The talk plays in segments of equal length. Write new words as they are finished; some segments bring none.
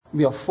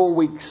We are 4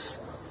 weeks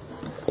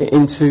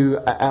into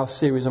our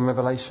series on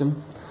Revelation,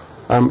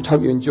 which I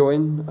hope you're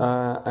enjoying. Today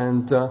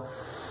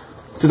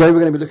we're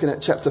going to be looking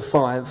at chapter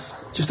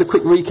 5. Just a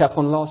quick recap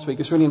on last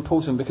week. It's really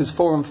important because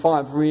 4 and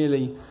 5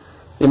 really,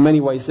 in many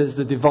ways, there's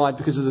the divide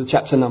because of the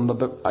chapter number.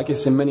 But I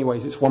guess in many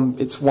ways it's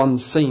one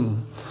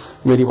scene,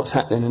 really, what's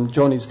happening. And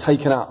John is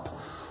taken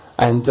up,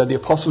 and the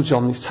Apostle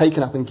John is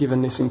taken up and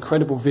given this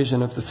incredible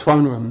vision of the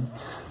throne room,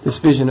 this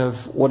vision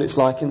of what it's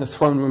like in the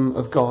throne room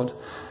of God.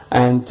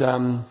 And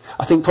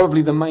I think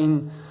probably the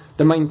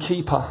main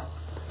keeper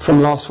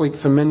from last week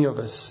for many of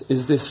us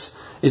is this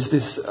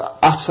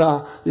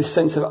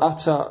sense of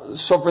utter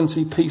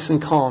sovereignty, peace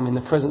and calm in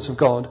the presence of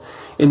God,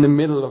 in the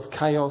middle of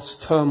chaos,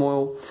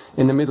 turmoil,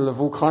 in the middle of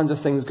all kinds of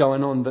things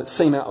going on that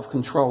seem out of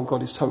control.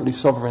 God is totally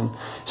sovereign.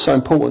 It's so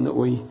important that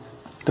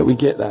we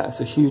get that.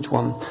 It's a huge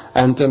one.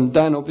 And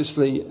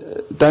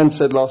Dan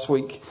said last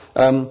week,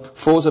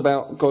 4's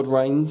about God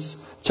reigns.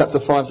 Chapter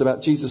 5's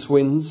about Jesus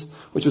wins,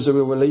 which was a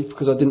real relief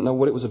because I didn't know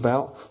what it was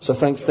about. So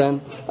thanks,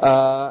 Dan.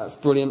 It's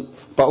brilliant.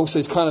 But also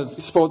it's kind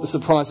of spoiled the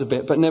surprise a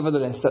bit. But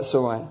nevertheless, that's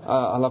all right.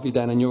 I love you,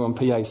 Dan, and you're on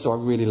PA, so I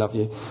really love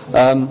you.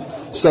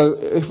 So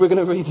if we're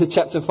going to read the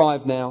chapter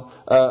 5 now,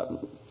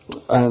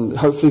 and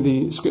hopefully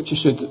the scripture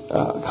should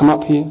come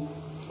up here.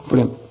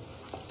 Brilliant.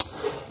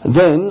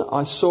 Then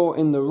I saw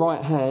in the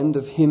right hand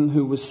of him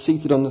who was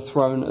seated on the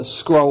throne a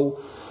scroll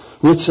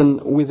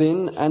written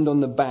within and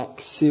on the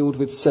back, sealed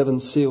with 7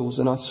 seals.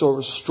 And I saw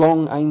a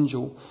strong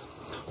angel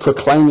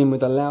proclaiming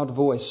with a loud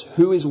voice,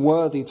 "Who is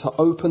worthy to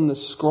open the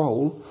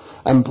scroll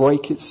and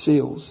break its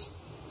seals?"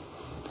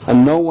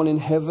 And no one in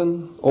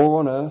heaven or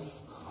on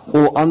earth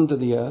or under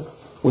the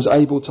earth was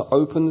able to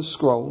open the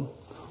scroll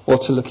or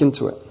to look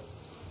into it.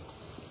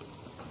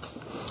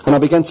 And I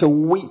began to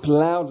weep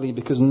loudly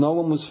because no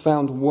one was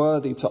found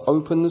worthy to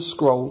open the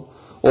scroll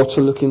or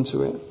to look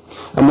into it.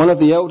 And one of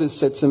the elders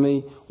said to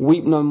me,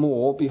 "Weep no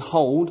more.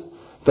 Behold,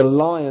 the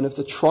Lion of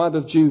the tribe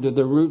of Judah,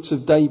 the Root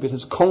of David,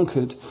 has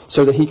conquered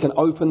so that he can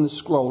open the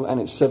scroll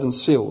and its 7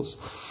 seals."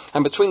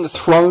 And between the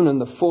throne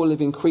and the 4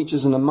 living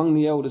creatures and among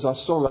the elders I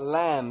saw a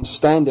lamb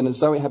standing as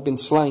though it had been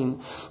slain,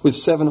 with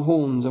 7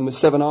 horns and with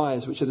 7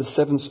 eyes, which are the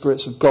 7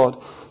 spirits of God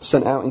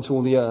sent out into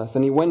all the earth.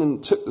 And he went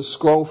and took the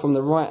scroll from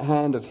the right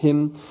hand of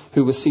him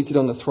who was seated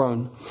on the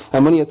throne.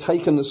 And when he had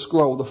taken the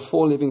scroll, the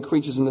 4 living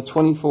creatures and the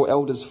 24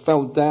 elders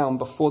fell down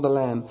before the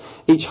Lamb,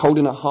 each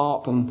holding a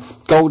harp and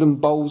golden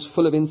bowls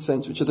full of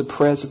incense, which are the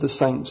prayers of the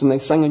saints. And they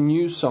sang a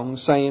new song,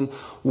 saying,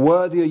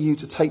 "Worthy are you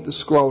to take the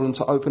scroll and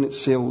to open its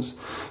seals.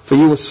 For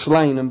you were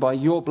slain, and by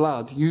your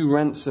blood you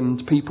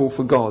ransomed people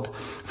for God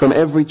from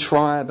every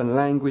tribe and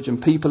language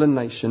and people and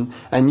nation,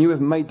 and you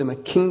have made them a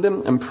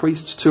kingdom and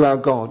priests to our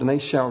God, and they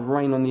shall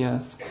reign on the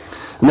earth."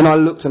 And then I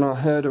looked and I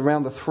heard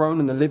around the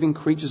throne and the living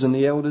creatures and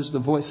the elders the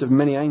voice of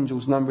many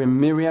angels, numbering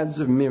myriads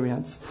of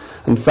myriads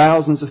and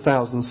thousands of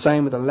thousands,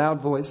 saying with a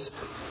loud voice,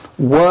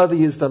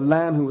 "Worthy is the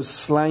Lamb who was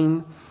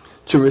slain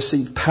to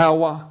receive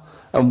power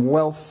and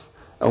wealth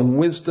and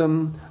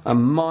wisdom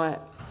and might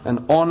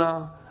and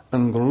honour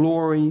and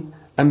glory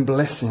and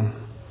blessing."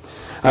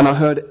 And I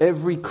heard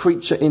every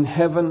creature in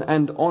heaven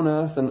and on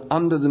earth and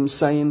under them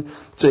saying,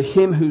 "To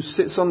him who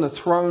sits on the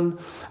throne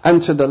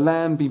and to the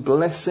Lamb be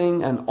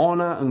blessing and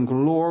honour and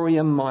glory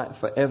and might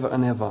forever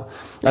and ever."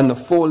 And the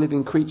 4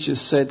 living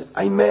creatures said,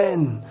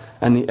 "Amen."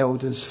 And the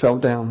elders fell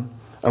down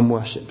and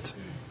worshipped.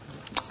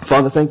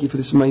 Father, thank you for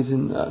this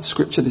amazing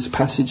scripture, this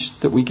passage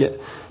that we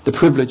get the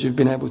privilege of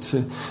being able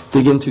to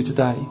dig into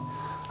today.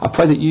 I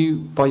pray that you,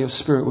 by your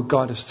Spirit, will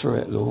guide us through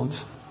it, Lord.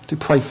 Do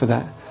pray for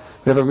that.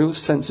 We have a real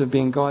sense of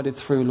being guided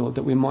through, Lord,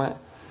 that we might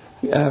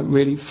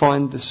really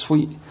find the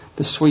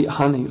sweet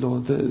honey,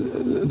 Lord,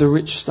 the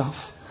rich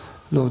stuff.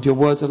 Lord, your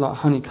words are like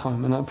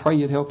honeycomb, and I pray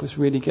you'd help us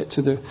really get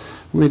to the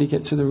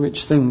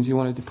rich things you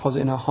want to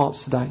deposit in our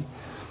hearts today.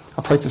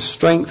 I pray for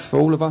strength for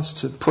all of us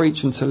to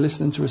preach and to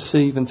listen and to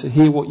receive and to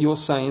hear what you're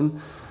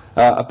saying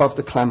above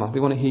the clamour. We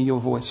want to hear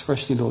your voice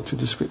freshly, Lord, through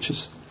the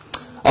scriptures.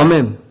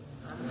 Amen.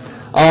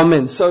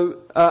 Amen. So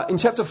in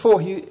chapter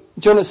 4,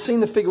 John has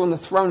seen the figure on the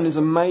throne and is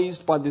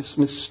amazed by this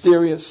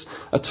mysterious,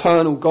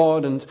 eternal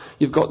God. And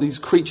you've got these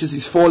creatures,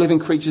 these 4 living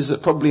creatures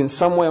that probably in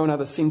some way or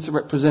another seem to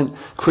represent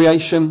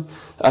creation,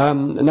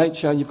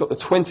 nature. You've got the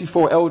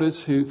 24 elders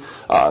who,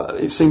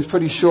 it seems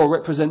pretty sure,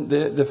 represent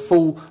the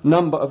full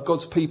number of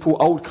God's people,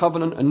 Old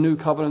Covenant and New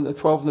Covenant. The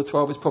 12 and the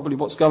 12 is probably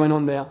what's going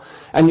on there.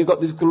 And you've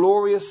got this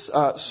glorious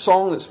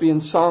song that's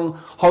being sung,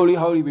 "Holy,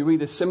 Holy." We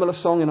read a similar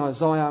song in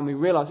Isaiah and we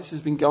realise this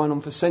has been going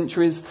on for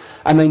centuries,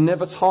 and they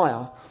never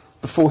tire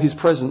before his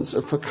presence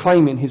of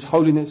proclaiming his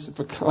holiness, of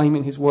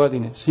proclaiming his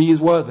worthiness. He is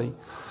worthy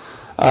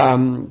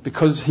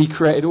because he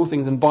created all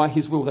things, and by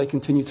his will they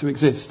continue to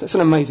exist. That's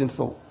an amazing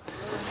thought.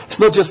 It's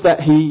not just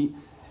that he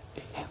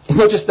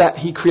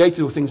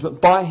created all things,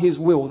 but by his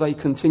will they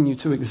continue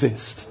to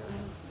exist.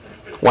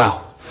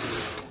 Wow.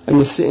 And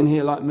you're sitting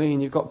here like me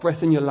and you've got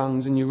breath in your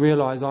lungs and you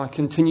realise I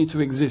continue to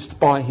exist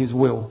by his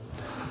will.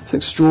 It's an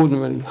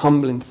extraordinarily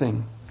humbling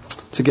thing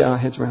to get our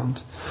heads around.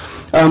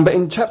 But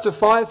in chapter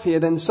 5 here,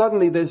 then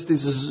suddenly there's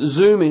this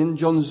zoom in.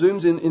 John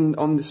zooms in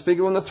on this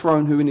figure on the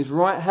throne who in his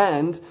right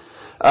hand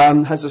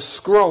has a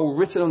scroll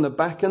written on the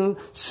back and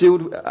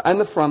sealed, and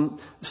the front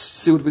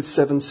sealed with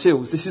 7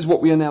 seals. This is what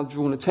we are now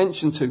drawn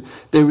attention to.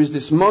 There is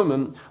this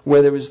moment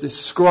where there is this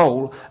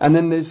scroll, and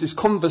then there's this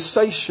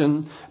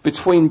conversation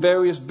between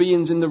various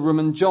beings in the room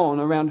and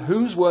John around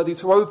who's worthy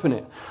to open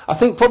it. I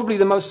think probably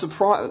the most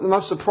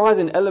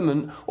surprising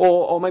element,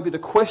 or maybe the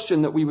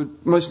question that we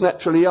would most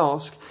naturally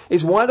ask,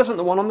 is why doesn't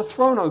the one on the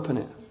throne open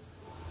it?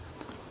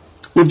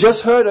 We've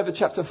just heard over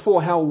chapter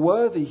 4 how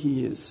worthy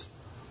he is.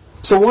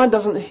 So why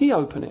doesn't he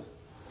open it?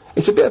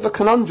 It's a bit of a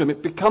conundrum.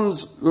 It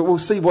becomes, we'll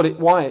see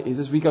why it is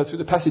as we go through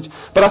the passage.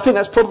 But I think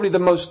that's probably the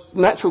most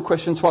natural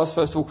question to ask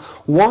first of all.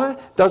 Why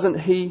doesn't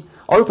he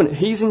open it?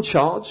 He's in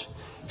charge.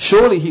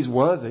 Surely he's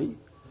worthy.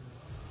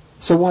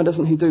 So why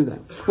doesn't he do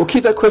that? Well,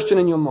 keep that question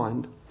in your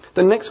mind.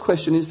 The next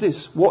question is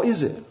this. What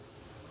is it?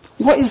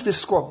 What is this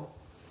scroll?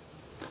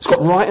 It's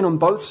got writing on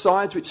both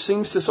sides, which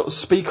seems to sort of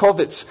speak of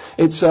there's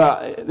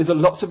a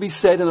lot to be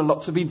said and a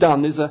lot to be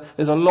done. There's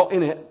a lot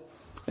in it.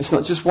 It's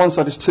not just one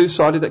side, it's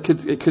two-sided. It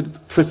could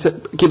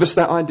give us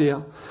that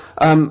idea.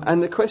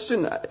 And the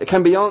question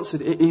can be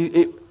answered.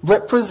 It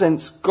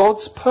represents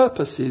God's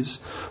purposes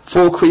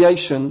for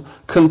creation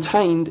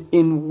contained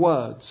in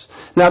words.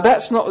 Now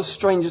that's not as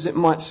strange as it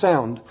might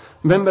sound.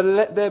 Remember,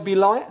 let there be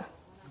light?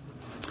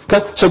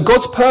 Okay, so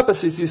God's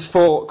purposes is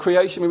for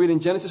creation. We read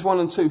in Genesis 1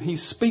 and 2, He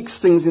speaks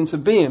things into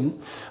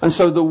being, and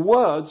so the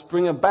words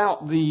bring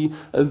about the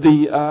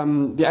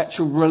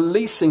actual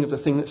releasing of the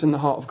thing that's in the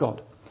heart of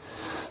God.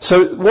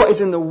 So what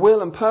is in the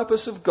will and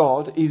purpose of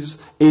God is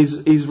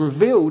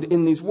revealed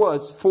in these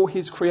words for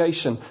His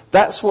creation.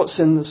 That's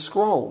what's in the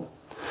scroll.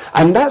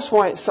 And that's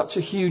why it's such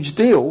a huge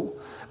deal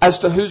as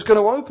to who's going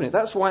to open it.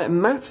 That's why it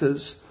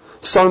matters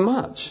so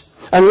much.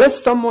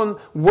 Unless someone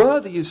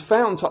worthy is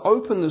found to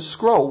open the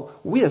scroll,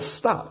 we are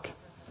stuck.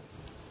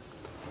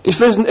 If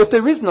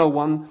there is no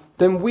one,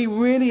 then we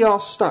really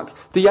are stuck.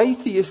 The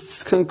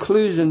atheist's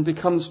conclusion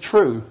becomes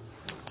true,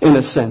 in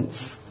a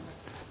sense,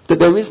 that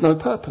there is no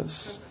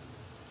purpose.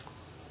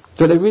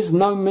 That there is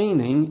no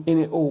meaning in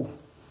it all.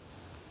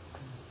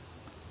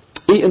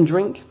 Eat and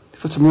drink,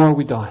 for tomorrow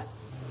we die.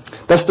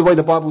 That's the way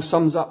the Bible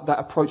sums up that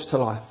approach to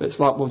life. It's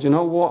like, well, do you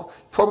know what?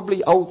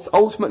 Probably,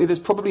 ultimately, there's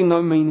probably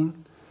no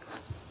meaning.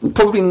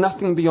 Probably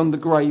nothing beyond the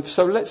grave.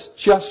 So let's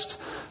just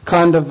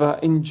kind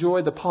of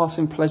enjoy the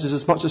passing pleasures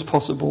as much as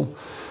possible.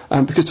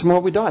 Because tomorrow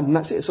we die, and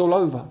that's it, it's all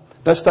over.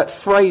 That's that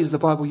phrase the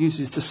Bible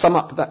uses to sum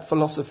up that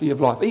philosophy of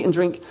life. Eat and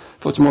drink,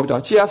 for tomorrow we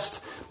die.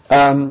 Just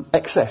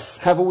excess.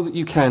 Have all that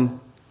you can.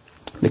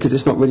 Because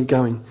it's not really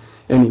going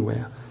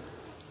anywhere.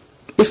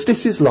 If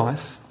this is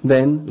life,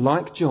 then,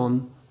 like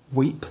John,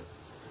 weep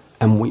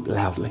and weep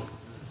loudly.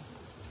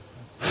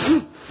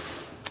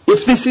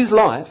 If this is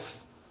life,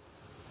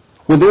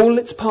 with all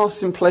its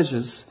passing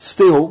pleasures,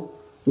 still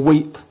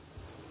weep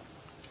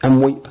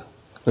and weep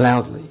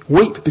loudly.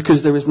 Weep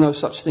because there is no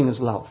such thing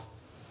as love.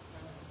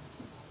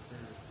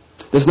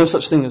 There's no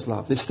such thing as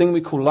love. This thing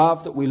we call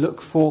love that we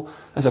look for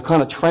as a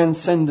kind of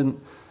transcendent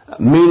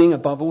meaning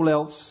above all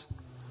else,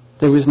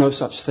 there is no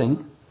such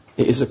thing.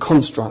 It is a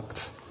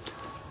construct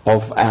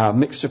of our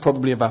mixture,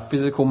 probably of our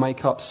physical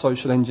makeup,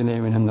 social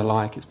engineering and the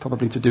like. It's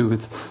probably to do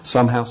with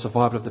somehow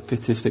survival of the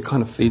fittest. It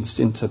kind of feeds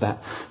into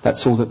that.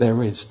 That's all that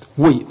there is.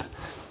 Weep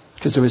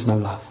because there is no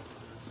love.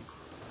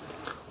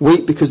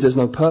 Weep because there's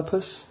no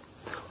purpose.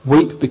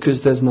 Weep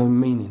because there's no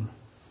meaning.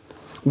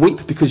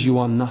 Weep because you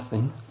are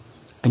nothing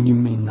and you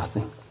mean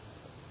nothing.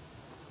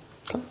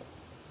 Okay?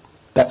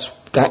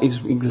 That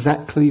is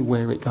exactly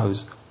where it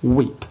goes.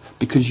 Weep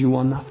because you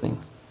are nothing.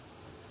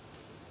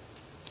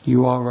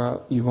 You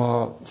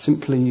are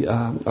simply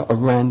a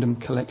random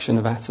collection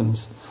of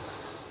atoms.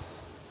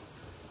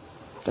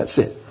 That's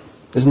it.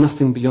 There's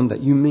nothing beyond that.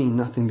 You mean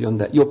nothing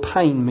beyond that. Your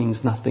pain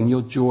means nothing.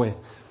 Your joy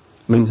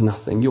means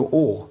nothing. Your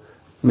awe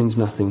means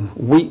nothing.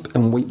 Weep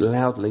and weep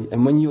loudly.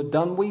 And when you're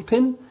done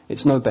weeping,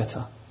 it's no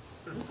better.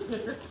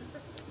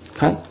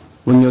 Okay?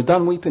 When you're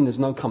done weeping, there's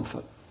no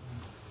comfort.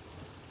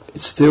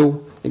 It's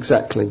still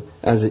exactly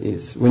as it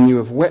is. When you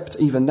have wept,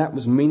 even that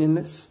was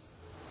meaningless.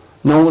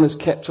 No one has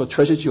kept or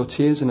treasured your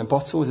tears in a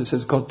bottle, as it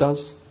says God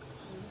does.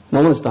 No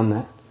one has done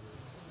that.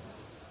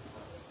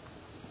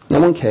 No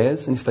one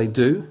cares, and if they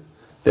do,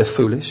 they're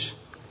foolish,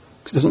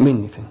 because it doesn't mean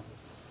anything.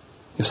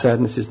 Your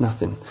sadness is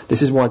nothing.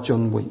 This is why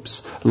John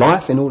weeps.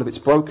 Life, in all of its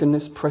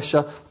brokenness,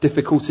 pressure,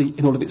 difficulty,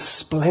 in all of its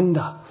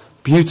splendour,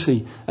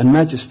 beauty and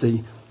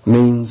majesty,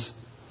 means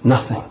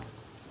nothing.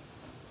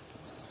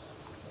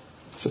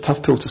 It's a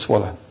tough pill to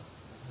swallow.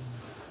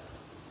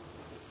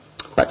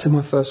 Back to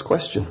my first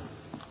question.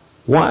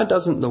 Why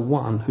doesn't the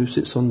one who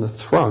sits on the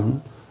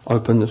throne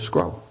open the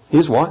scroll?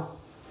 Here's why.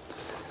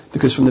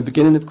 Because from the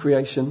beginning of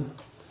creation,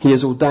 He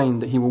has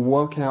ordained that He will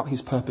work out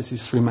His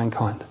purposes through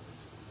mankind.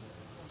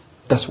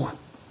 That's why.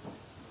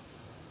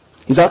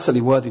 He's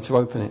utterly worthy to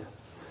open it.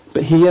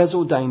 But he has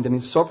ordained in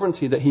his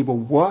sovereignty that he will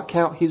work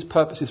out his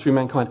purposes through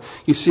mankind.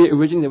 You see it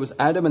originally, there was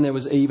Adam and there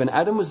was Eve, and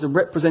Adam was the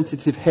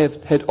representative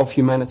head of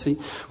humanity,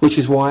 which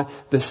is why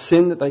the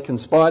sin that they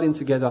conspired in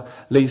together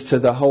leads to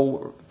the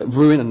whole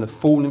ruin and the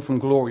falling from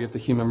glory of the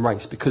human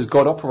race, because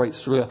God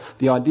operates through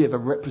the idea of a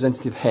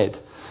representative head.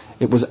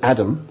 It was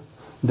Adam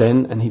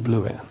then, and he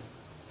blew it.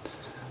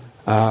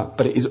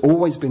 But it has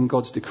always been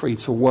God's decree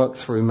to work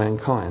through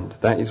mankind.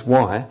 That is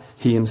why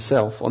he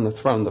himself on the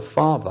throne, the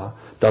Father,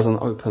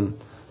 doesn't open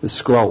the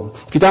scroll.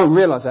 If you don't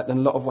realise that, then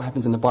a lot of what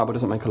happens in the Bible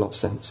doesn't make a lot of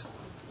sense.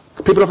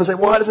 People often say,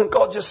 why doesn't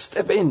God just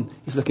step in?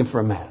 He's looking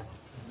for a man.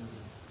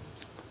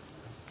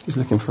 He's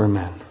looking for a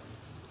man.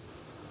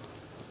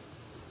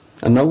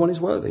 And no one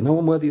is worthy. No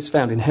one worthy is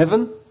found in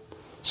heaven.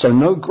 So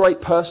no great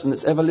person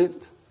that's ever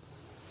lived.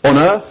 On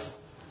earth,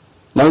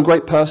 no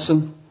great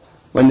person,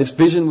 when this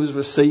vision was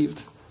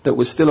received, that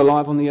was still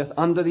alive on the earth.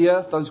 Under the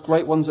earth, those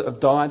great ones that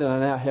have died and are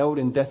now held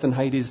in death and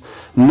Hades,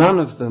 none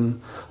of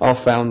them are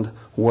found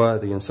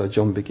worthy. And so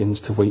John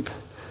begins to weep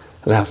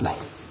loudly.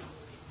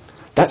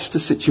 That's the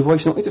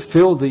situation. I want you to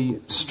feel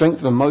the strength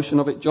of emotion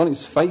of it. John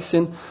is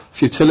facing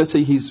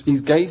futility. He's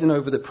gazing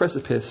over the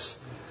precipice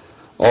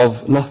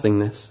of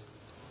nothingness.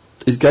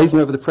 He's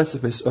gazing over the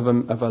precipice of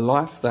a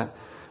life that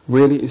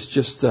really is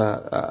just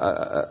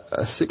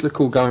a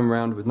cyclical going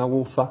round with no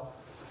author.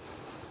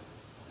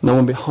 No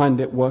one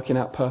behind it working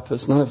out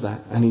purpose, none of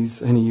that. And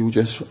he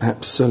just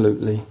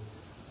absolutely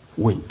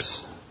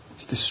weeps.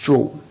 He's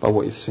distraught by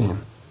what he's seeing.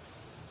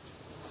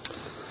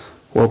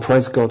 Well,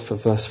 praise God for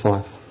verse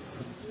 5.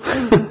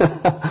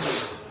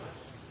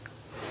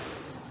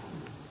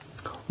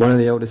 One of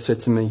the elders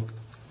said to me,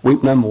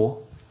 weep no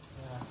more.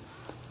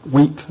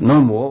 Weep no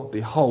more.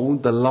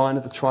 Behold, the Lion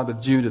of the tribe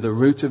of Judah, the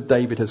root of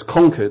David, has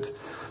conquered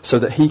so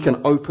that he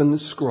can open the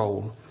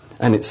scroll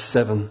and its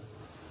 7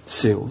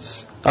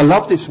 seals. I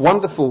love this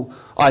wonderful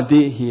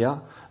idea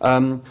here.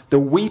 The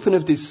weeping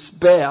of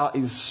despair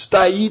is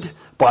stayed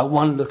by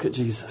one look at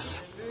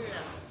Jesus.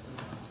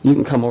 You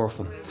can come more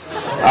often.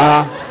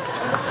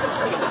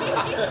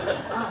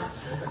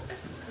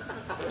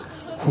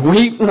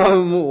 Weep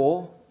no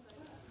more.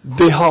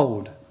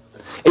 Behold.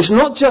 It's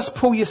not just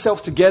pull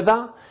yourself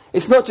together.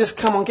 It's not just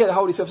come on, get a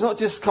hold of yourself. It's not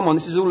just come on,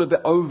 this is all a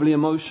bit overly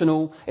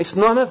emotional. It's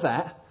none of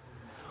that.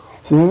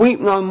 Weep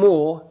no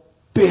more.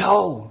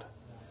 Behold.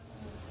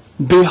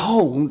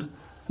 Behold,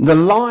 the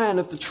Lion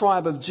of the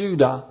tribe of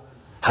Judah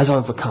has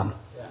overcome,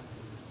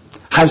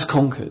 has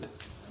conquered.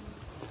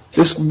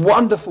 This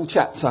wonderful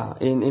chapter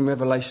in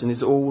Revelation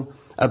is all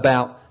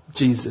about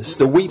Jesus.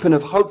 The weeping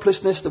of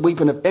hopelessness, the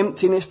weeping of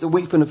emptiness, the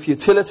weeping of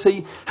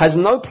futility has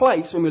no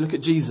place when we look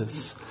at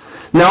Jesus.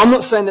 Now, I'm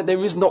not saying that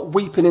there is not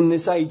weeping in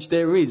this age,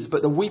 there is,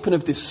 but the weeping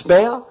of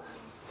despair,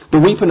 the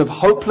weeping of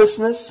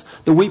hopelessness,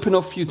 the weeping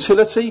of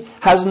futility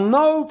has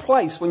no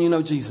place when you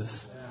know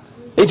Jesus.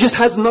 It just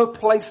has no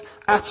place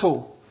at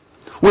all.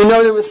 We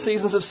know there are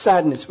seasons of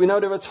sadness. We know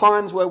there are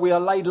times where we are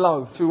laid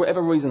low through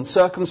whatever reason,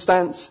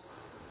 circumstance,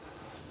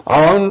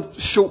 our own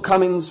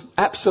shortcomings,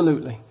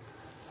 absolutely.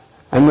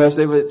 And whereas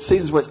there are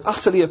seasons where it's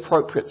utterly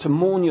appropriate to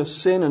mourn your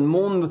sin and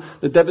mourn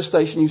the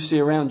devastation you see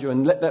around you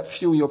and let that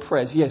fuel your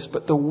prayers, yes,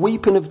 but the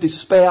weeping of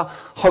despair,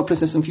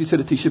 hopelessness and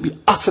futility should be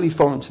utterly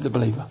foreign to the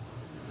believer.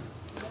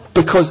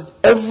 Because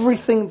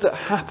everything that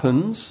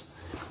happens,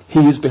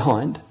 he is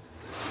behind.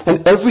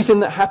 And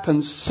everything that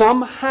happens,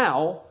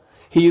 somehow,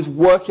 he is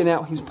working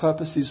out his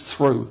purposes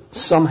through.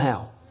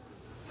 Somehow.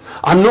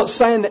 I'm not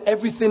saying that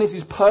everything is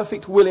his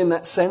perfect will in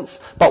that sense,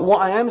 but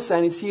what I am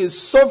saying is he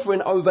is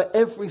sovereign over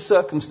every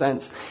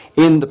circumstance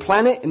in the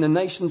planet, in the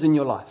nations, in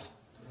your life.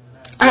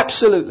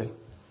 Absolutely.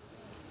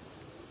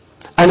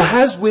 And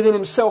has within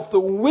himself the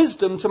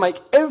wisdom to make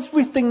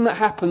everything that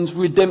happens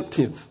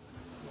redemptive.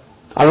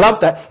 I love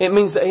that. It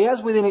means that he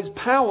has within his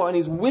power and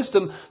his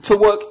wisdom to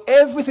work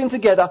everything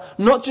together,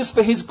 not just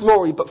for his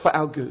glory, but for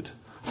our good.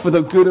 For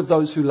the good of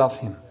those who love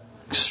him.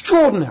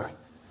 Extraordinary.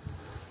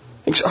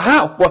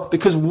 How? Well,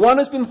 because one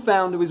has been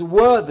found who is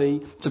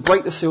worthy to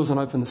break the seals and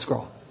open the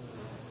scroll.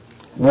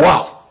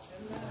 Wow.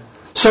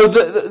 So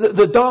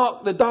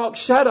the dark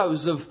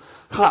shadows of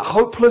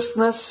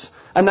hopelessness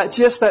and that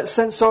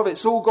sense of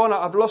it's all gone,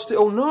 I've lost it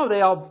all. No,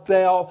 they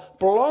are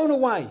blown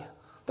away.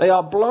 They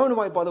are blown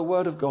away by the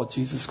word of God,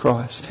 Jesus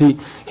Christ.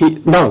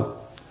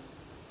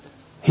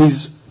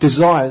 His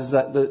desires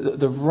that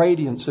the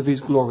radiance of his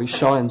glory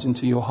shines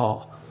into your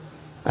heart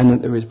and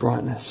that there is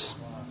brightness.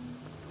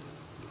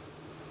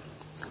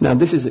 Now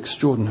this is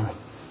extraordinary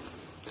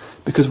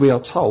because we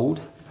are told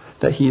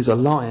that he is a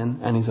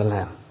lion and he's a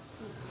lamb.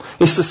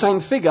 It's the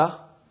same figure,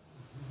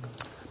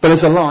 but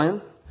it's a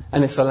lion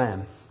and it's a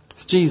lamb.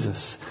 It's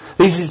Jesus.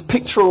 This is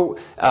pictorial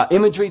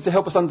imagery to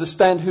help us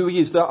understand who he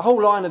is. The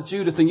whole Lion of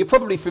Judah thing, you're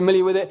probably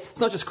familiar with it. It's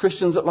not just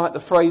Christians that like the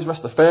phrase,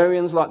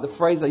 Rastafarians like the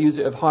phrase, they use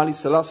it of Haile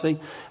Selassie,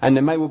 and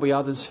there may well be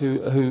others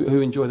who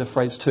enjoy the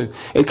phrase too.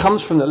 It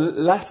comes from the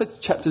latter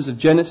chapters of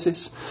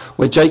Genesis,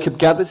 where Jacob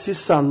gathers his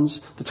sons,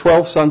 the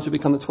 12 sons who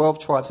become the 12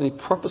 tribes, and he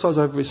prophesies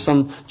over his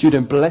son Judah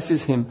and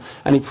blesses him,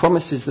 and he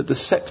promises that the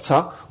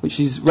scepter, which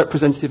is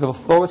representative of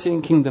authority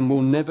and kingdom,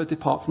 will never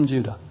depart from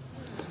Judah.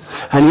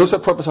 And he also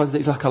prophesies that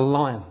he's like a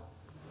lion.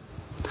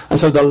 And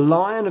so the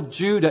Lion of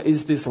Judah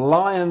is this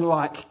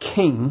lion-like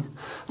king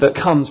that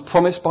comes,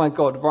 promised by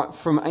God right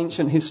from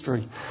ancient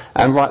history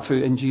and right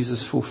through, and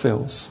Jesus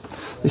fulfills.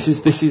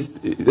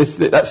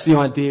 That's the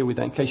idea with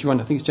that, in case you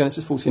wonder. I think it's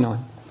Genesis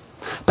 49.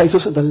 But it's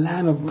also the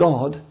Lamb of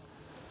God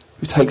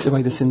who takes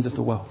away the sins of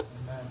the world.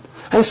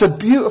 And it's a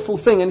beautiful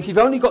thing. And if you've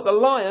only got the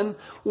lion,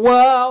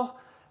 well,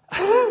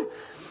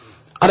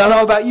 I don't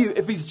know about you.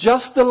 If he's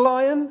just the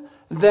lion,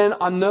 then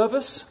I'm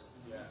nervous.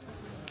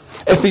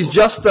 If he's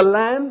just the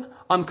lamb,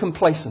 I'm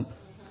complacent.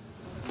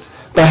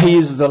 But he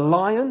is the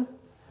lion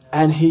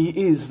and he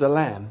is the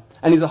lamb.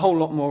 And he's a whole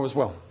lot more as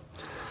well.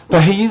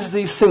 But he is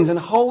these things and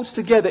holds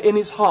together in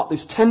his heart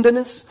this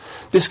tenderness,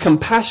 this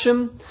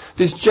compassion,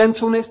 this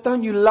gentleness.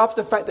 Don't you love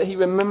the fact that he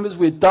remembers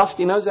we're dust?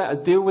 He knows how to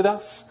deal with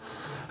us.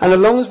 And as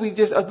long as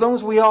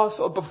we are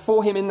sort of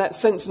before him in that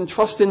sense and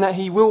trusting that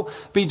he will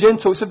be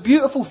gentle, it's a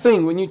beautiful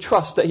thing when you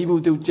trust that he will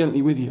deal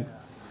gently with you.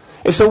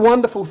 It's a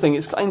wonderful thing.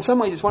 In some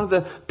ways, it's one of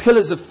the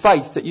pillars of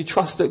faith that you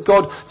trust that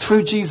God,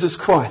 through Jesus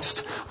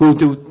Christ, will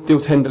deal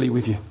tenderly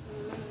with you.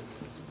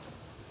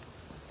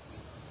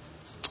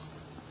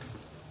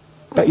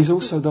 But he's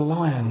also the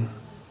lion.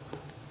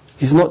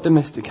 He's not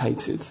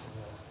domesticated.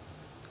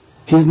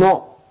 He's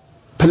not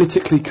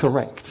politically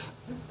correct.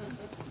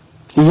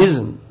 He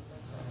isn't.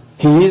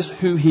 He is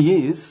who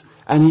he is,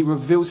 and he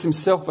reveals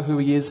himself for who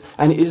he is,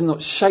 and it is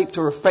not shaped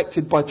or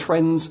affected by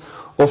trends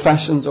or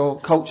fashions or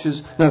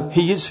cultures. No,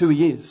 he is who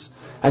he is,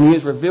 and he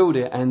has revealed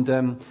it,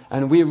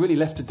 and we are really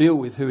left to deal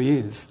with who he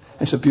is.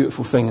 It's a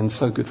beautiful thing and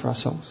so good for our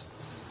souls.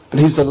 But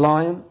he's the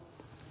lion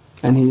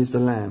and he is the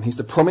lamb. He's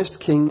the promised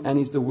king and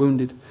he's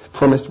the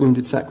promised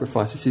wounded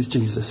sacrifice. This is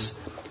Jesus.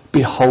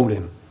 Behold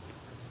him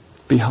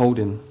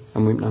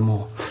and weep no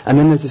more. And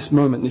then there's this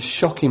moment, this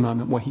shocking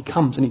moment where he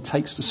comes and he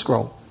takes the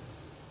scroll.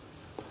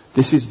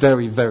 This is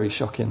very, very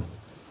shocking.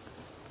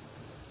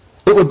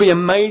 It would be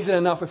amazing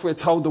enough if we're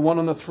told the one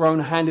on the throne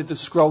handed the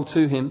scroll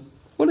to him.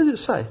 What did it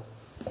say?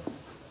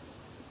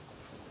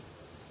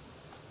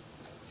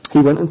 He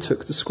went and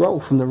took the scroll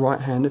from the right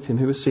hand of him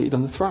who was seated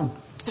on the throne.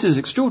 This is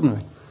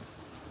extraordinary.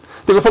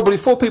 There were probably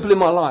 4 people in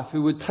my life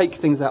who would take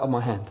things out of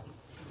my hand.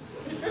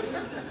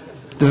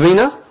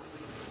 Davina,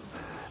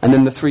 and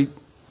then the 3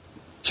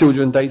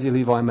 children, Daisy,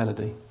 Levi and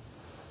Melody.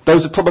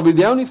 Those are probably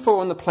the only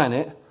 4 on the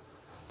planet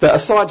that,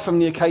 aside from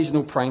the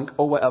occasional prank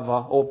or whatever,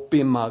 or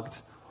being mugged,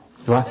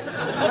 right?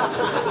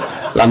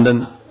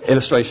 London,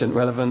 illustration,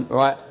 relevant,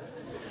 right?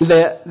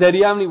 They're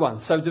the only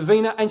ones. So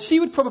Davina, and she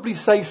would probably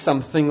say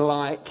something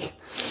like,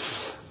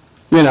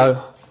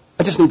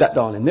 I just need that,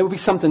 darling. There would be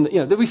something that,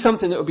 that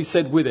would be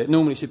said with it.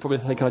 Normally she'd probably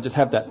say, can I just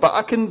have that? But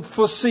I can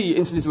foresee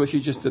instances where she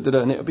just,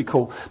 and it would be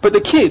cool. But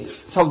the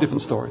kids, it's a whole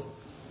different story.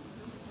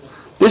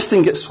 This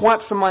thing gets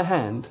swiped from my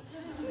hand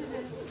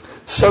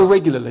so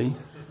regularly,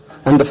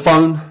 and the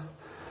phone,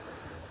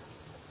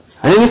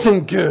 and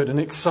anything good and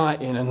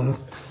exciting and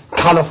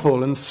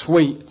colourful and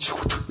sweet,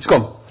 it's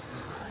gone.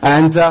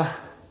 And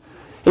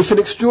it's an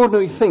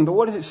extraordinary thing, but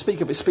what does it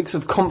speak of? It speaks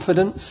of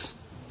confidence.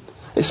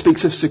 It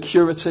speaks of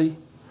security.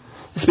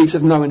 It speaks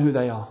of knowing who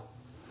they are.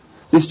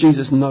 This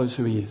Jesus knows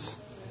who he is.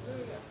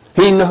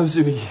 He knows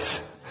who he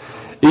is.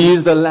 He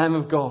is the Lamb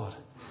of God.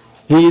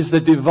 He is the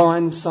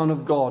divine Son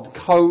of God,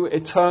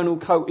 co-eternal,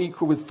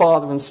 co-equal with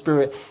Father and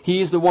Spirit. He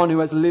is the one who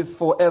has lived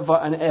forever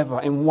and ever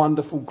in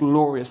wonderful,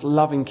 glorious,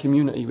 loving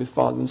community with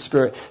Father and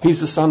Spirit. He's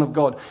the Son of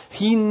God.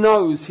 He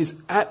knows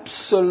his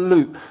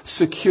absolute,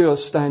 secure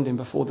standing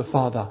before the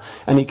Father.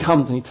 And he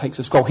comes and he takes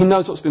a scroll. He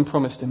knows what's been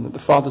promised him, that the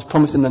Father's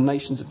promised him the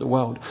nations of the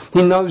world.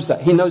 He knows that.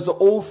 He knows that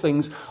all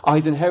things are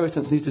his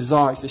inheritance, and his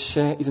desire is to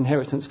share his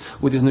inheritance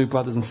with his new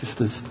brothers and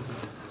sisters.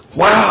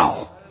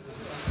 Wow!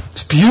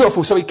 It's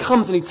beautiful. So he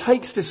comes and he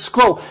takes this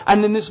scroll.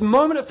 And in this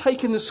moment of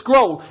taking the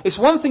scroll, it's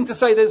one thing to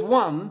say there's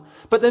one,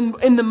 but then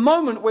in the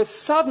moment where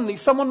suddenly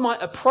someone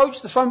might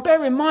approach the throne,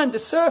 bear in mind the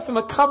seraphim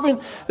are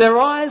covering their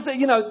eyes.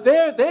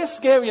 They're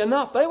scary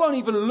enough. They won't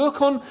even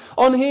look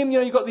on him.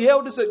 You've got the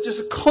elders that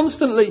just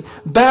constantly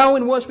bow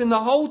and worship him the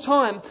whole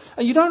time.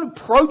 And you don't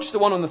approach the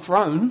one on the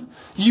throne.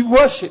 You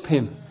worship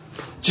him.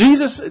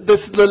 Jesus,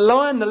 the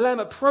lion, the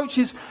lamb,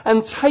 approaches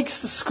and takes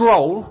the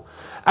scroll.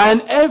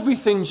 And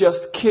everything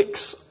just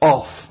kicks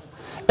off.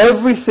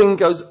 Everything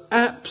goes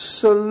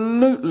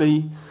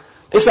absolutely...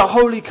 It's a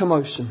holy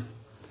commotion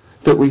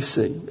that we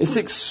see. It's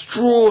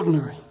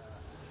extraordinary.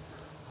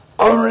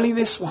 Only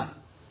this one.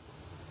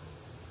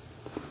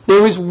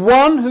 There is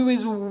one who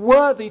is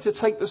worthy to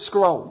take the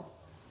scroll.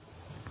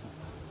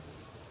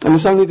 And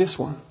it's only this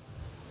one.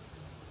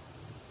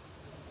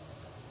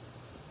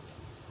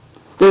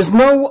 There's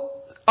no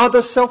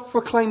other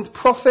self-proclaimed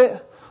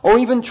prophet or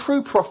even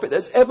true prophet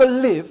that's ever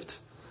lived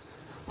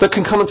that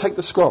can come and take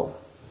the scroll.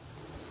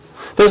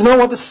 There's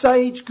no other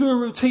sage,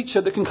 guru, teacher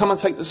that can come and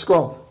take the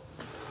scroll.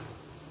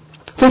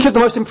 Think of the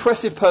most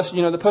impressive person,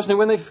 the person who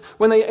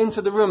when they enter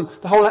the room,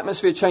 the whole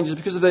atmosphere changes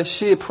because of their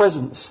sheer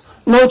presence.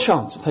 No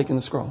chance of taking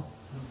the scroll.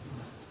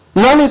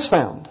 None is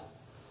found.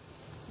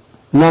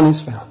 None is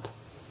found.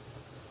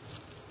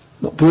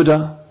 Not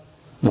Buddha,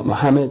 not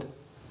Muhammad,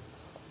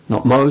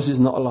 Not Moses,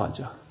 not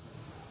Elijah.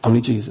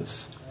 Only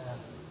Jesus.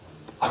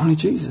 Only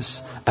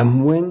Jesus.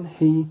 And when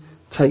he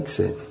takes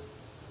it,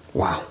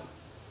 wow.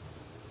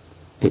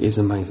 It is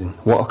amazing.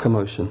 What a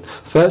commotion.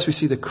 First we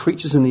see the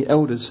creatures and the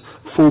elders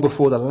fall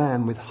before the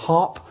Lamb with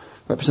harp,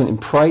 representing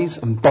praise,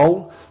 and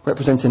bowl,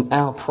 representing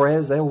our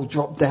prayers. They all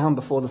drop down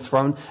before the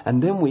throne.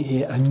 And then we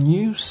hear a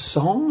new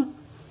song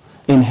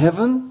in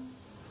heaven.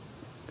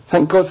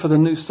 Thank God for the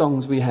new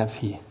songs we have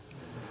here.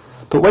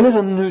 But when there's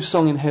a new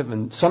song in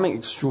heaven, something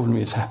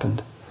extraordinary has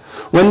happened.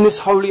 When this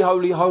holy,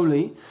 holy,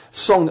 holy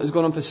song that has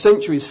gone on for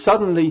centuries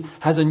suddenly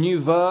has a new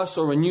verse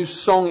or a new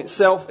song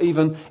itself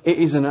even, it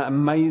is an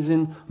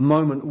amazing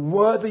moment.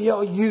 Worthy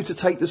are you to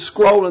take the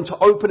scroll and to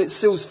open its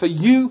seals, for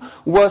you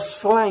were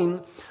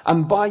slain,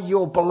 and by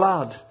your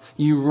blood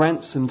you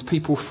ransomed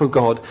people for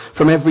God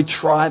from every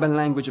tribe and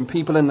language and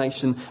people and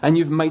nation, and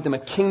you've made them a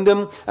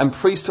kingdom and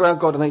priests to our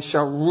God, and they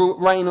shall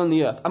reign on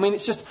the earth. I mean,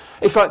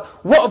 it's like,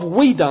 what have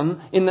we done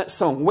in that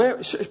song?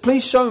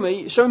 Please show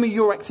me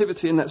your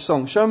activity in that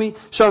song. Show me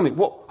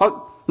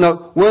what.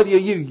 No, worthy are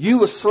you. You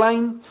were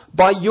slain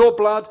by your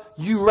blood.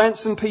 You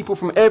ransomed people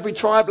from every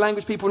tribe,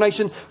 language, people,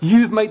 nation.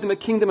 You've made them a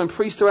kingdom and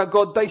priests to our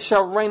God. They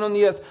shall reign on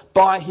the earth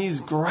by his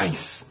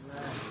grace.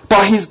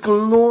 By his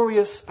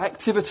glorious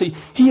activity.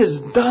 He has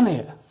done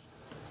it.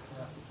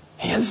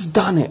 He has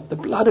done it. The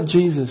blood of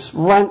Jesus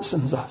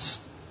ransoms us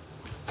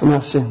from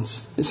our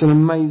sins. It's an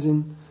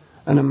amazing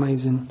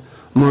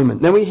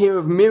moment. Then we hear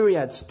of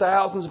myriads,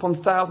 thousands upon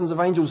thousands of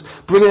angels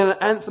bringing an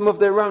anthem of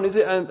their own. Is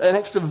it an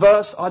extra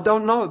verse? I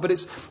don't know. But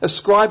it's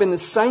ascribing the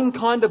same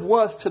kind of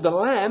worth to the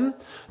Lamb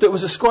that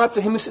was ascribed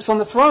to him who sits on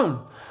the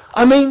throne.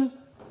 I mean,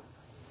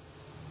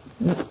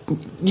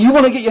 you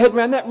want to get your head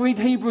around that? Read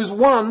Hebrews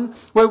 1,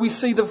 where we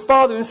see the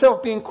Father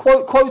himself being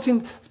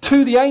quoting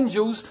to the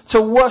angels to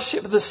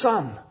worship the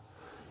Son.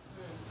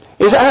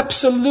 It's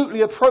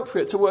absolutely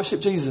appropriate to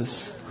worship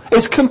Jesus.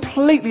 It's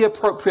completely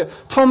appropriate.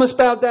 Thomas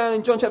bowed down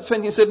in John chapter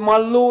 20 and said, "My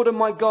Lord and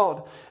my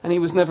God," and he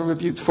was never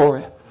rebuked for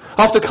it.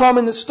 After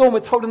calming the storm, we're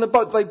told in the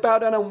boat they bowed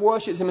down and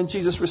worshipped him, and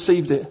Jesus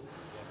received it.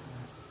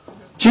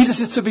 Jesus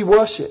is to be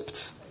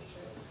worshipped.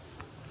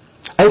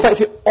 And in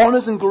fact, it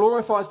honours and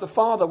glorifies the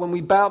Father when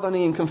we bow the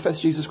knee and confess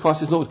Jesus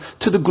Christ as Lord,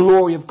 to the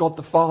glory of God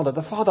the Father.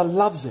 The Father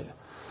loves it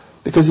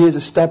because he has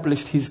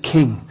established his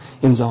King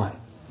in Zion.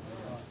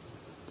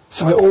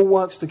 So it all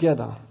works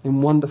together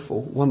in wonderful,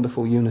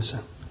 wonderful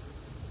unison.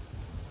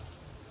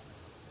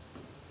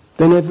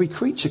 Then every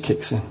creature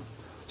kicks in.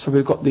 So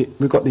we've got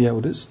the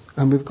elders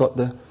and we've got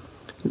the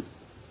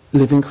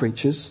living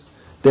creatures.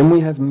 Then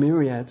we have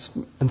myriads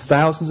and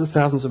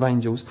thousands of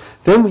angels.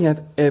 Then we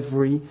have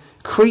every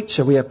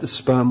creature. We have the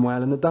sperm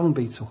whale and the dung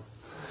beetle.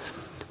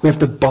 We have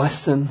the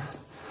bison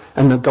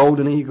and the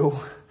golden eagle,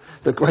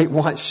 the great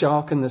white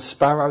shark and the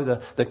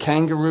sparrow, the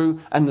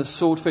kangaroo and the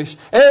swordfish.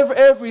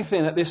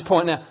 Everything at this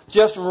point now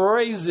just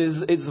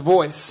raises its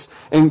voice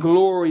in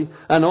glory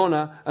and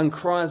honour and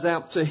cries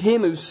out to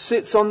him who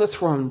sits on the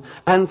throne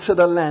and to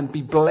the Lamb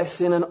be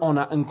blessing and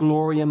honour and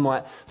glory and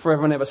might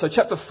forever and ever. So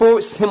chapter 4,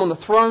 it's him on the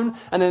throne,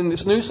 and then in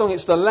this new song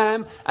it's the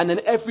Lamb, and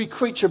then every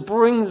creature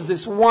brings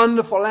this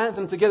wonderful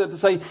anthem together to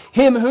say,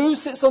 him who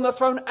sits on the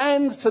throne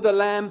and to the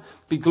Lamb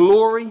be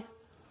glory,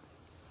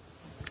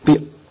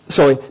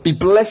 be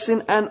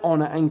blessing and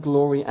honour and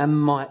glory and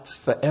might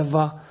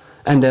forever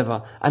and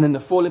ever. And then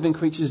the four living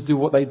creatures do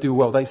what they do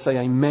well. They say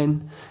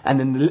amen. And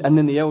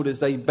then the elders,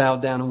 they bow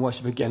down and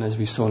worship again, as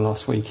we saw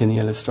last week in the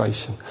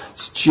illustration.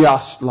 It's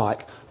just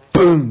like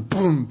boom,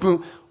 boom,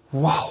 boom.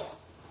 Wow.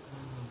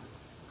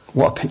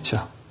 What a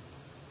picture.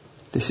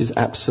 This is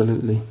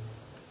absolutely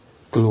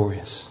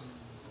glorious.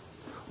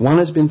 One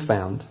has been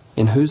found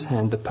in whose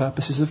hand the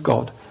purposes of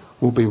God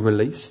will be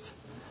released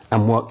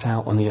and worked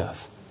out on the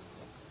earth.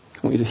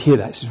 I want you to hear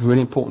that. This is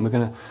really important. We're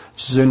going to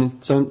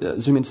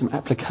zoom in some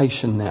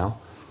application now.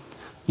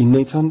 You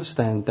need to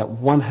understand that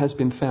one has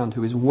been found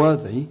who is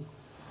worthy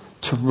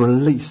to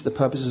release the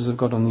purposes of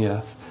God on the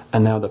earth,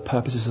 and now the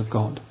purposes of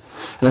God.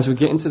 And as we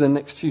get into the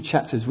next few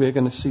chapters, we're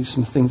going to see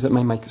some things that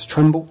may make us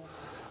tremble,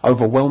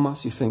 overwhelm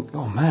us. You think,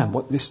 oh man,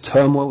 what this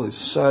turmoil, there's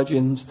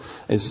surgeons,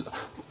 there's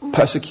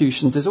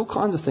persecutions, there's all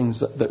kinds of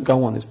things that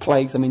go on. There's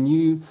plagues. I mean,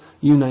 you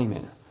name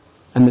it.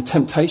 And the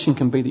temptation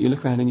can be that you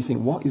look around and you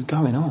think, what is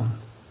going on?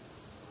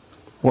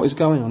 What is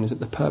going on is that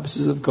the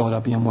purposes of God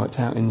are being worked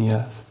out in the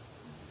earth.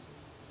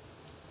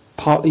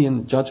 Partly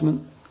in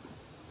judgment,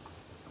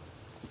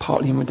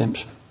 partly in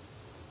redemption,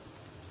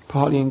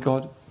 partly in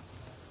God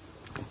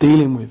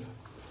dealing with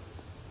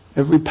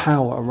every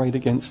power arrayed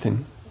against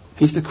him.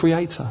 He's the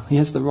creator. He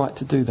has the right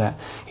to do that.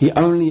 He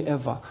only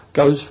ever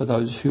goes for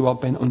those who are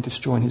bent on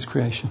destroying his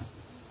creation.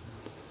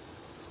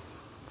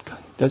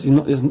 There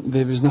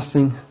is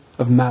nothing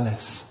of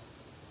malice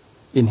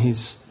in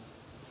his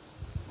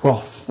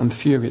wrath and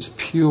fury. It's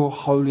pure,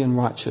 holy and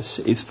righteous.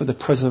 It's for the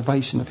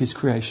preservation of his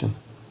creation.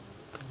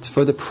 It's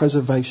for the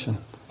preservation.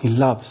 He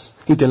loves.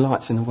 He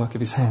delights in the work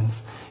of his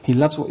hands. He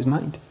loves what he's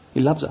made.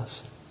 He loves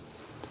us.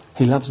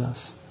 He loves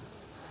us.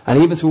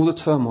 And even through all the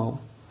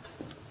turmoil,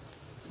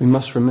 we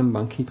must remember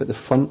and keep at the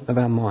front of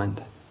our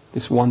mind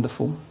this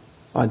wonderful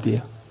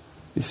idea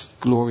this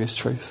glorious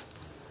truth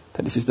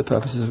that this is the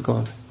purposes of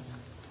God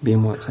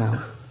being worked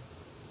out.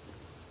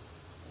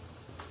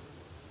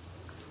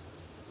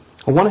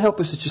 I want to help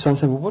us to just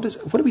understand, well,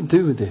 what do we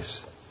do with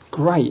this?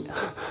 Great.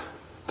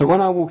 But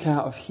when I walk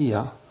out of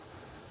here,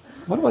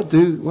 what do I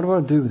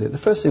do with it? The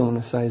first thing I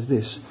want to say is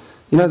this.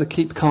 You know, the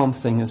keep calm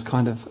thing has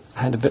kind of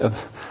had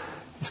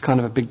it's kind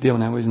of a big deal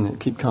now, isn't it?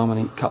 Keep calm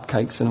and eat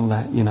cupcakes and all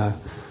that, you know.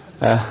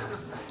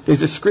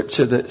 There's a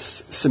scripture that's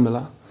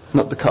similar,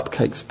 not the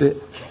cupcakes bit.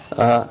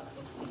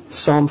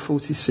 Psalm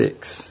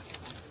 46.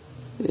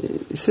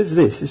 It says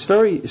this. It's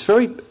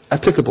very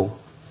applicable.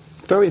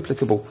 Very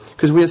applicable.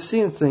 Because we are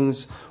seeing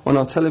things on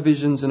our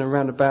televisions and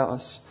around about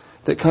us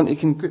that it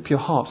can grip your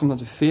heart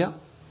sometimes with fear.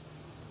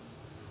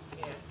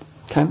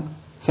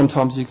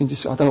 Sometimes you can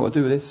just, I don't know what to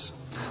do with this.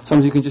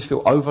 Sometimes you can just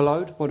feel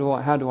overload.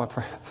 How do I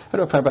pray? How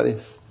do I pray about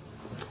this?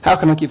 How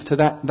can I give to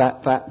that,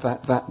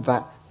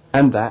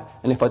 and that?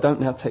 And if I don't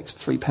now text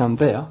 £3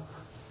 there,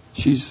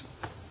 she's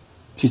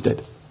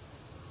dead.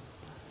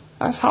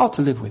 That's hard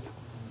to live with.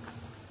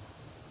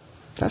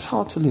 That's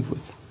hard to live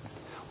with.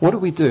 What do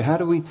we do? How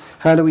do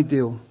we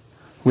deal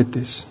with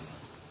this?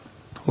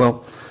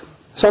 Well,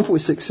 Psalm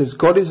 46 says,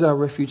 God is our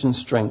refuge and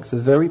strength, a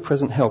very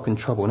present help in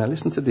trouble. Now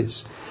listen to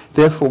this.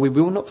 Therefore we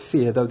will not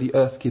fear though the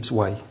earth gives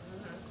way.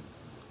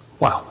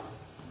 Wow.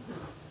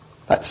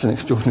 That's an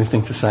extraordinary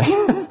thing to say.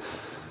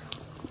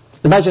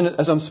 Imagine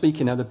as I'm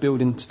speaking now, the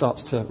building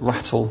starts to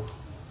rattle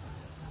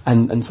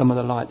and some of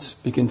the lights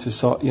begin to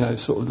sort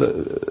of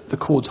the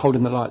cords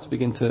holding the lights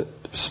begin to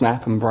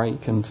snap and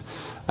break and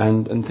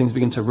things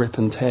begin to rip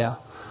and tear.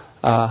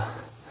 I'm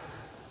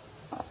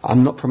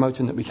not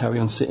promoting that we carry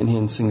on sitting here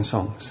and sing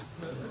songs.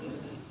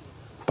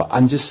 But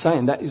I'm just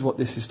saying that is what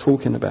this is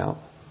talking about.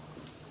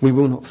 We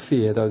will not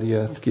fear though the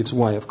earth gives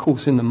way. Of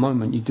course, in the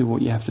moment you do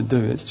what you have to do.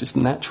 It's just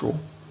natural.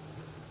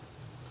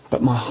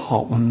 But my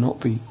heart will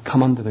not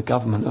come under the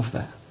government of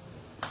that.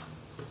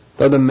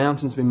 Though the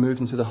mountains be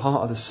moved into the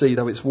heart of the sea,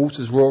 though its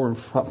waters roar and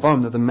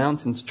foam, though the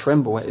mountains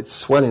tremble at its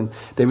swelling,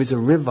 there is a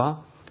river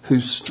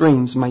whose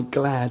streams make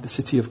glad the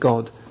city of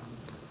God,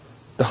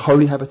 the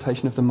holy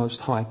habitation of the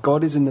Most High.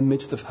 God is in the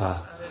midst of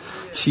her.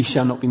 She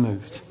shall not be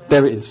moved.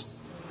 There it is.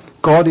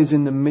 God is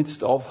in the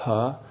midst of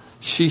her.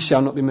 She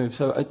shall not be moved.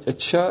 So the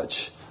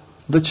church,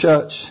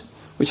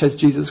 which has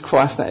Jesus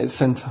Christ at its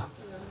centre,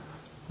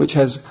 which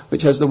has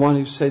the one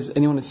who says,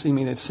 anyone who's seen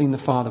me, they've seen the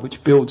Father,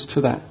 which builds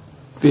to that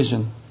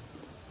vision,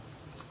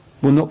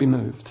 will not be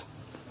moved.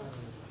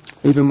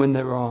 Even when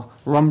there are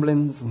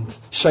rumblings and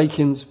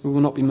shakings, we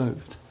will not be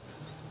moved.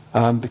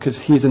 Because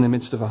he is in the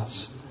midst of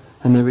us.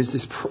 And there is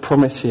this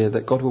promise here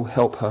that God will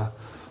help her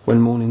when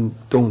morning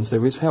dawns.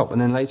 There is help.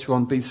 And then later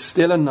on, be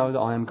still and know that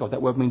I am God.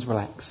 That word means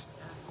relax.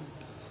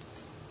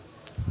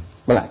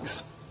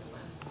 Relax.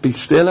 Be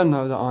still and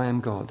know that I am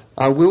God.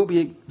 I will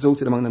be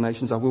exalted among the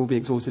nations. I will be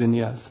exalted in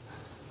the earth.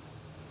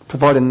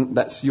 Providing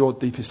that's your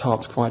deepest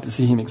heart's cry to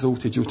see him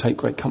exalted, you'll take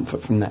great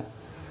comfort from that.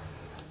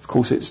 Of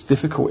course, it's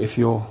difficult if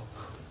your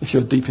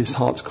deepest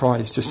heart's cry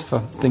is just for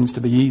things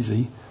to be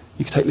easy.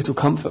 You can take little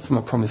comfort from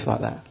a promise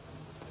like that.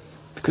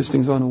 Because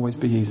things won't always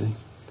be easy.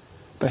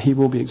 But he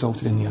will be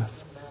exalted in the earth.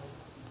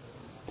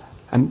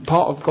 And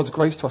part of God's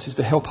grace to us is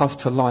to help us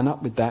to line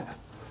up with that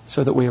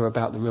so that we are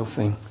about the real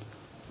thing.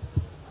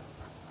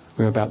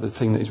 We're about the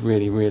thing that is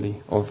really,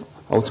 really of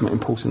ultimate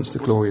importance, the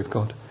glory of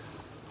God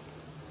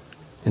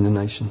in the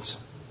nations.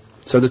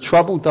 So the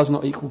trouble does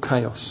not equal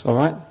chaos,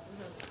 alright?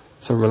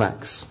 So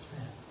relax.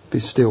 Be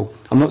still.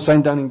 I'm not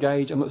saying don't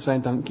engage. I'm not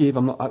saying don't give.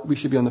 We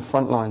should be on the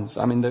front lines.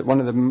 I mean, one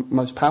of the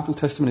most powerful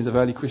testimonies of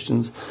early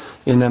Christians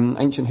in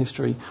ancient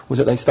history was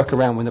that they stuck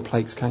around when the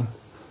plagues came.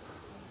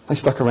 They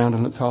stuck around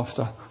and looked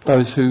after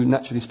those who,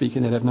 naturally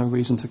speaking, they'd have no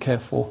reason to care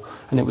for.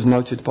 And it was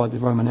noted by the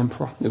Roman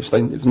emperor. It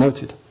was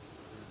noted.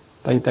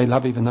 They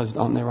love even those that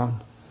aren't their own.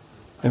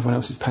 Everyone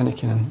else is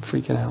panicking and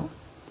freaking out.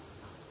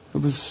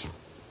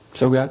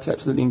 So we have to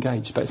absolutely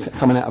engage. But it's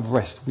coming out of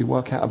rest. We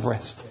work out of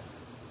rest.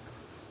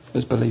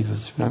 As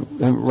believers, we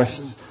don't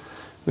rest.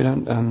 We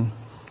don't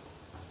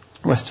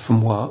rest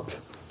from work.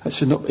 That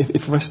should not.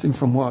 If resting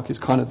from work is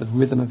kind of the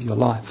rhythm of your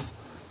life,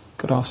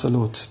 God asks the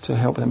Lord to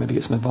help them, maybe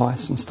get some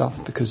advice and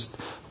stuff. Because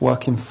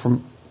working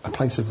from a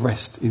place of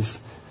rest is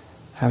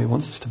how He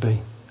wants us to be.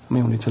 I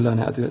mean, we need to learn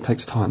how to do it. It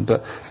takes time.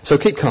 But so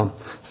keep calm.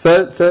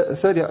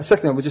 Secondly,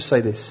 I would just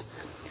say this: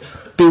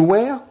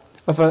 beware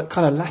of a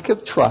kind of lack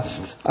of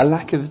trust, a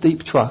lack of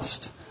deep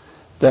trust,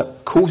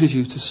 that causes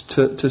you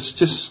to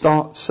just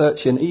start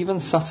searching, even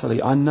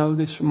subtly. I know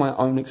this from my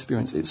own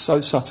experience. It's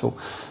so subtle.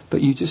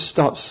 But you just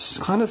start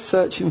kind of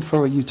searching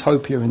for a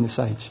utopia in this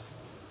age.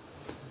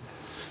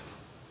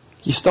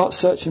 You start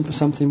searching for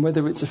something,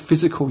 whether it's a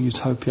physical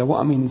utopia. What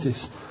I mean is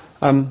this.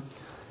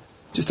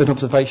 Just an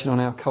observation on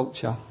our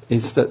culture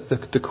is that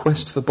the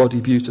quest for body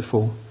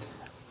beautiful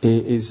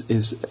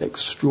is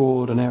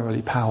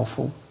extraordinarily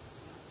powerful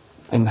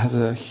and has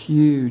a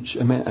huge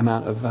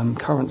amount of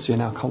currency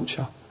in our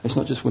culture. It's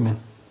not just women.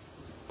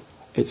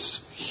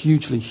 It's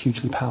hugely,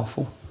 hugely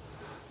powerful.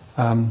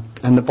 And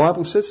the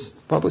Bible says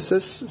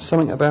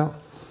something about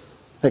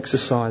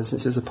exercise.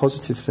 It says a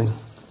positive thing.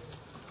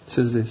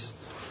 says this,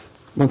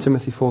 1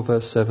 Timothy 4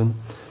 verse 7,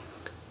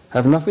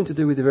 have nothing to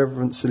do with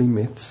irreverent silly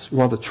myths,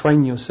 rather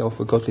train yourself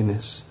for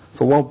godliness.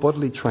 For while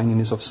bodily training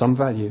is of some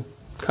value,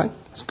 okay,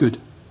 it's good,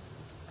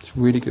 it's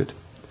really good,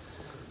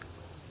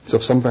 it's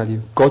of some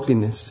value,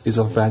 godliness is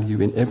of value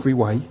in every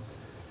way,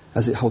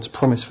 as it holds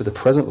promise for the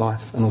present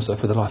life and also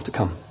for the life to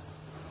come.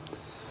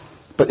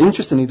 But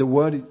interestingly, the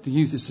word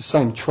used is the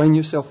same. Train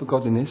yourself for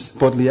godliness,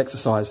 bodily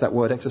exercise. That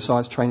word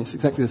exercise, train, it's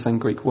exactly the same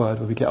Greek word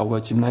where we get our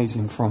word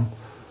gymnasium from.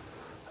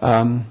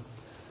 I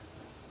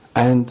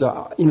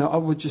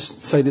would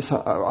just say this.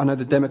 I know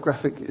the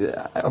demographic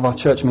of our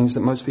church means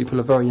that most people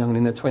are very young and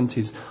in their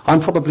 20s.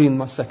 I'm probably in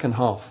my second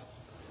half.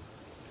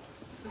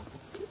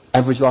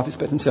 Average life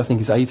expectancy, I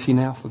think, is 80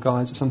 now for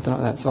guys or something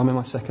like that. So I'm in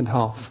my second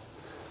half.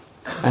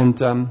 And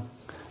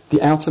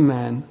the outer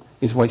man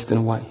is wasting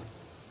away.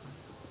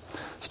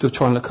 Still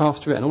trying to look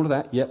after it and all of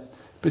that, yep,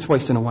 but it's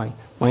wasting away.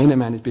 My inner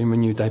man is being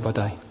renewed day by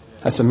day.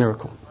 That's a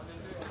miracle.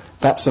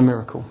 That's a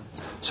miracle.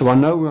 So I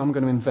know where I'm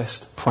going to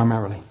invest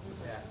primarily.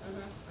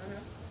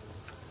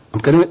 I'm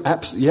going to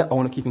I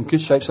want to keep in good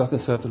shape so I can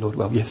serve the Lord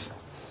well. Yes.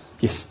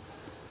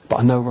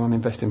 But I know where I'm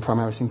investing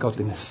primarily in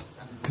godliness,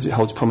 because it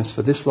holds promise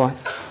for this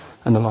life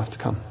and the life to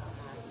come.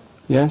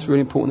 Yeah, it's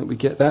really important that we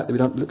get that we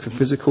don't look for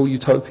physical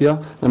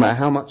utopia, no matter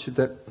how much of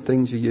that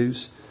things you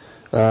use.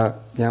 The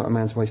outer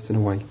man's wasting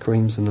away,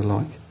 creams and the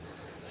like.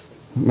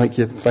 Make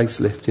your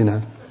facelift,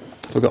 I've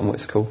forgotten what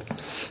it's called.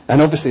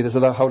 And obviously there's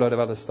a whole load of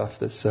other stuff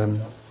that's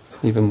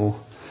even more.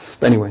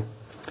 But anyway,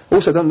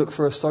 also don't look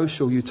for a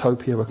social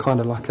utopia or kind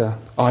of like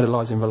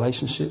idolising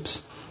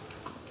relationships.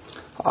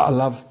 I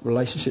love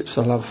relationships,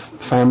 I love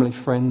family,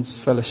 friends,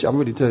 fellowship, I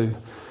really do.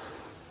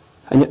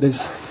 And yet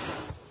there's,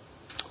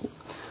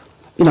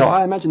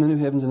 I imagine the new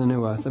heavens and the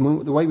new earth,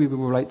 and the way we will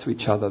relate to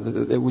each other,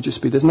 it will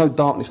just be, there's no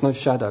darkness, no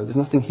shadow, there's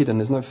nothing hidden,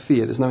 there's no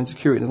fear, there's no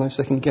insecurity, there's no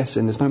second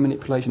guessing, there's no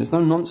manipulation, there's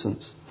no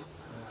nonsense.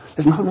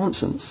 There's no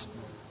nonsense,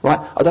 right?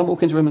 I don't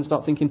walk into a room and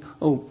start thinking,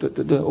 will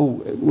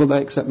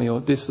they accept me, or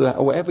this, or that,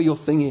 or whatever your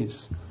thing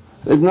is.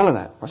 There's none of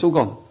that. It's all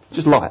gone.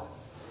 Just light.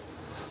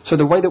 So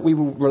the way that we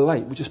will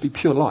relate will just be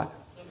pure light.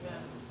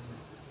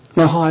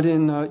 No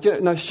hiding,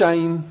 no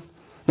shame,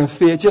 no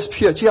fear, just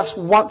pure, just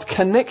one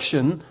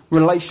connection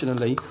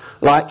relationally,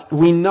 like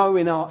we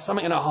know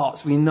something in our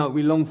hearts, we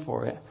long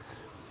for it.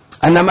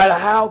 And no matter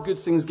how good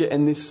things get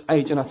in this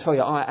age, and I tell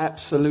you, I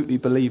absolutely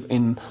believe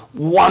in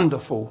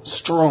wonderful,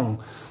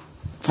 strong,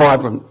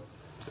 vibrant,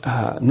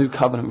 new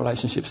covenant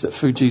relationships, that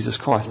through Jesus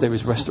Christ there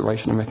is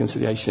restoration and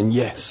reconciliation,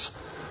 yes.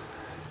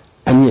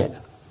 And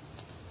yet,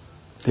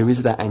 there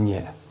is that and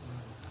yet.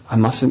 I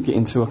mustn't get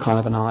into a kind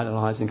of an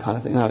idolising kind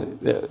of thing.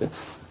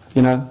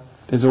 No,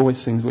 there's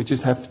always things we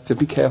just have to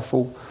be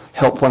careful,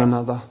 help one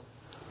another,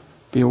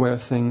 be aware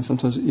of things,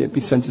 sometimes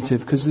be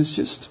sensitive, because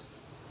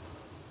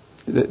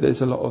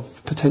there's a lot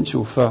of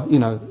potential for,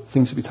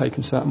 things to be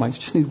taken certain ways.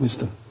 You just need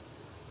wisdom.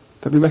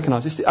 But we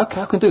recognise this,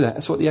 okay, I can do that,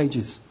 that's what the age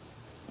is.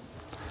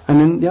 And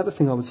then the other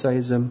thing I would say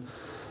is, not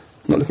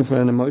looking for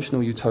an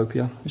emotional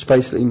utopia, which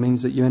basically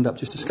means that you end up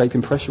just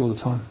escaping pressure all the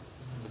time.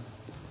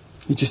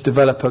 You just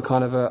develop a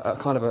kind of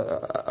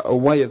a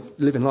way of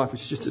living life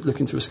which is just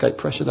looking to escape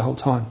pressure the whole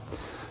time.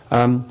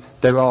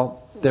 There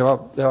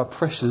are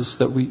pressures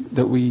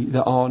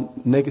that are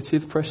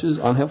negative pressures,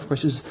 unhelpful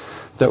pressures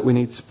that we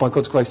need, by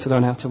God's grace, to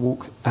learn how to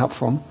walk out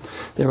from.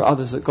 There are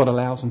others that God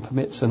allows and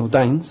permits and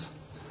ordains,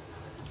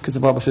 because the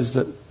Bible says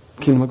that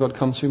the kingdom of God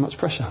comes through much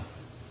pressure.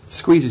 It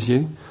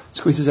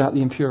squeezes out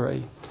the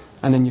impurity,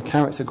 and then your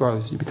character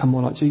grows. You become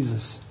more like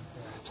Jesus.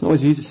 It's not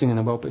always the easiest thing in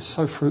the world, but it's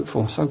so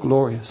fruitful, so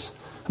glorious.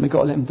 And we've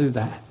got to let him do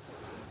that.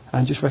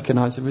 And just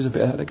recognise there is a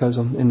bit of that goes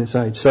on in this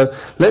age. So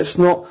let's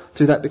not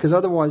do that, because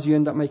otherwise you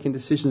end up making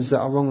decisions that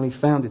are wrongly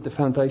founded. The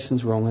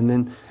foundation's wrong,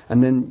 and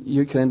then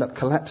you can end up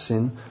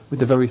collapsing with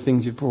the very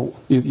things you've built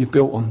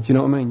on. Do you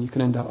know what I mean? You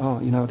can end up, I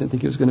didn't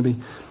think it was going to be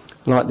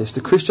like this.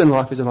 The Christian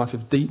life is a life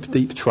of deep,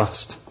 deep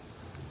trust.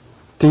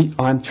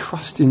 I'm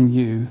trusting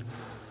you,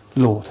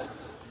 Lord.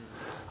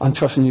 I'm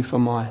trusting you for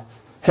my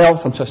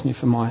health. I'm trusting you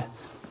for my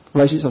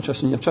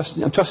relationships.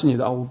 I'm trusting you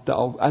that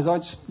I'll, as I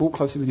just walk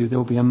closely with you, there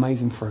will be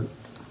amazing fruit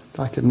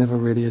I could never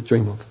really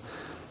dream of.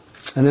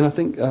 And then I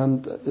think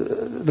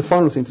the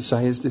final thing to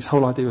say is this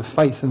whole idea of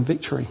faith and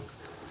victory.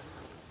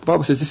 The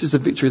Bible says this is the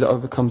victory that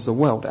overcomes the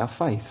world, our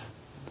faith.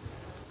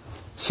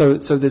 So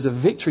there's a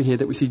victory here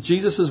that we see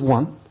Jesus has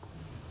won.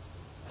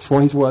 That's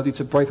why he's worthy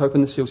to break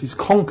open the seals. He's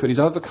conquered, he's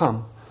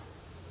overcome.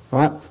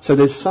 Right? So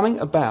there's something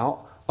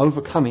about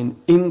overcoming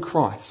in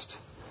Christ,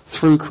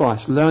 through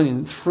Christ,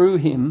 learning through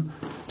him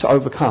to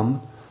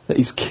overcome, that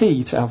is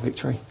key to our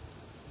victory.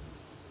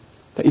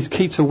 That is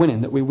key to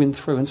winning, that we win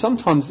through. And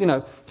sometimes,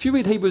 if you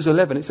read Hebrews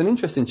 11, it's an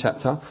interesting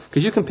chapter,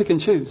 because you can pick and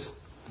choose.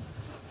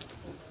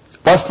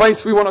 By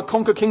faith we want to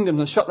conquer kingdoms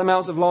and shut the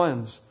mouths of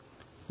lions.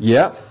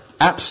 Yeah,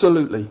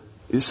 absolutely.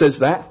 It says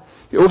that.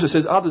 It also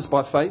says others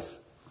by faith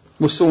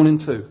were sawn in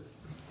two.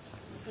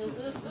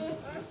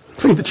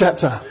 Read the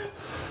chapter.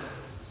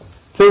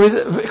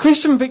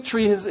 Christian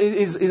victory has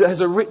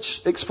a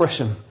rich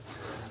expression.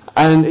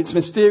 And it's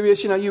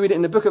mysterious. You read it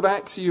in the book of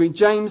Acts, you read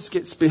James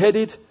gets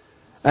beheaded.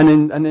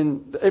 And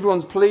then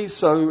everyone's pleased,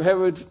 so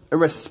Herod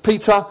arrests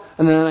Peter,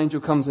 and then an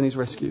angel comes and he's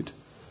rescued.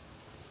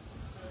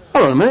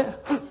 Hold on a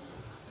minute.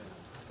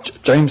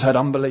 James had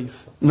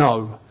unbelief.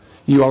 No,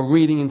 you are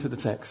reading into the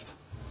text.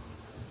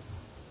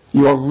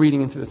 You are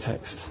reading into the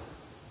text.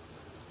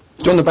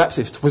 John the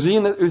Baptist, was he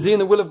in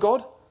the will of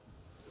God?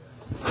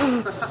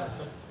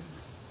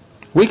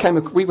 We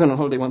went on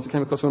holiday once and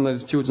came across one of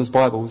those children's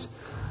Bibles,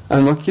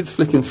 and my kid's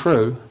flicking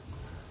through,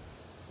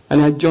 and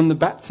it had John the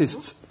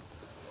Baptist's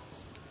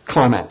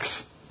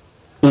climax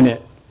in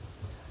it.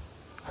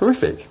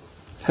 Horrific.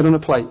 Head on a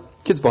plate.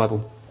 Kid's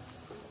Bible.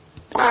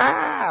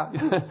 Ah!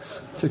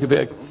 took a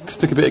bit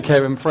of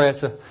care and prayer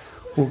to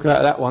walk out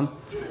of that one.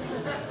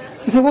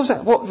 You think, what was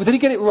that? What, did he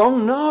get it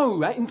wrong?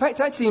 No. In fact,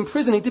 actually in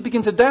prison he did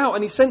begin to doubt,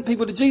 and he sent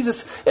people to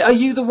Jesus. Are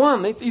you the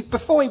one?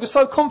 Before he was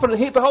so confident,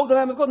 here, behold the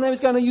Lamb of God, now he's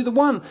going, are you the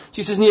one?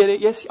 Jesus says,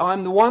 yes,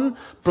 I'm the one.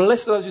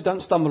 Blessed are those who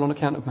don't stumble on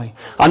account of me.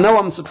 I know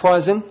I'm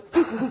surprising.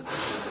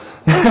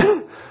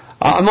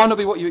 I might not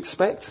be what you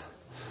expect.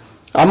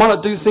 I might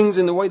not do things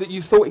in the way that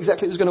you thought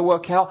exactly it was going to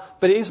work out,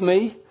 but it is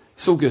me.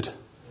 It's all good.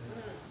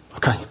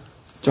 Okay.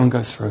 John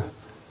goes through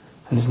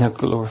and is now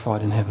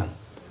glorified in heaven.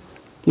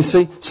 You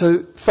see,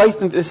 so faith,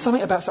 there's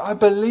something about, I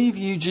believe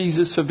you,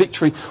 Jesus, for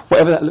victory,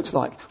 whatever that looks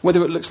like.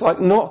 Whether it looks like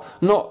not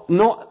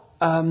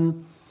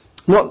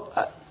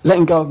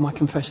letting go of my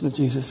confession of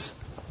Jesus.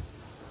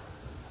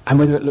 And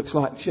whether it looks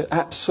like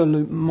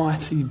absolute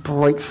mighty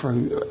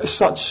breakthrough,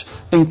 such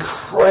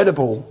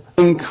incredible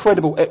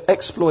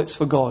exploits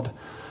for God,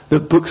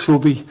 that books will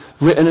be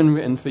written and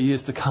written for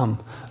years to come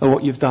of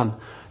what you've done.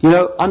 You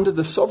know, under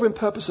the sovereign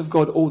purpose of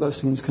God, all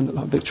those things can look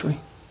like victory.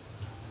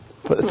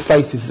 But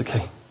faith is the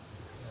key.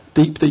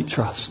 Deep, deep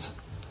trust.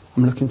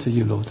 I'm looking to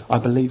you, Lord. I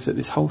believe that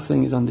this whole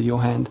thing is under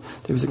your hand.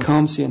 There is a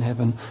calm sea in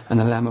heaven, and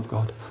the Lamb of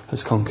God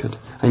has conquered.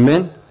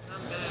 Amen?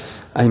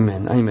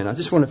 Amen. Amen. I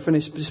just want to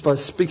finish just by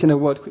speaking a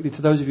word quickly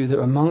to those of you that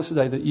are among us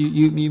today, that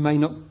you may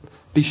not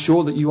be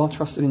sure that you are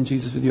trusted in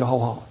Jesus with your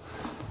whole heart.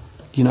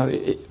 You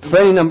know, for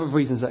any number of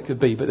reasons that could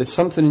be, but there's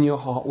something in your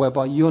heart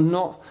whereby you're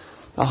not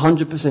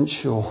 100%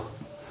 sure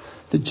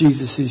that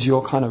Jesus is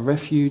your kind of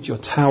refuge, your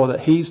tower, that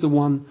he's the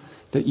one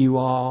that you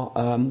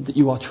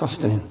are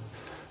trusting in.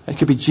 It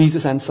could be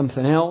Jesus and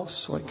something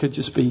else, or it could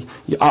just be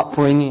your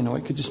upbringing, or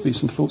it could just be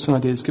some thoughts and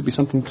ideas. It could be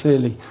something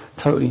clearly,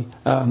 totally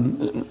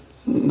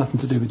nothing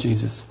to do with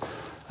Jesus.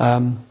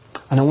 And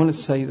I want to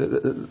say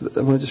that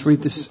I want to just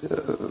read this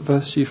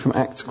verse to you from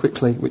Acts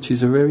quickly, which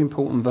is a very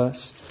important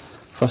verse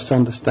for us to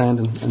understand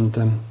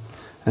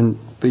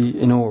and be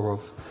in awe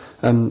of.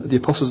 The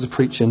apostles are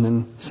preaching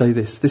and say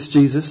this: this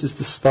Jesus is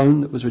the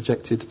stone that was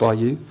rejected by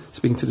you,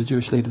 speaking to the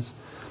Jewish leaders.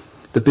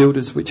 The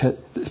builders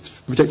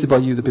rejected by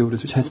you, the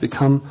builders, which has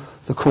become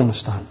the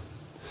cornerstone.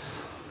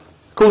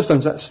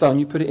 Cornerstone's that stone.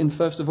 You put it in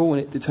first of all,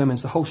 and it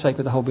determines the whole shape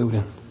of the whole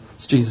building.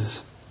 It's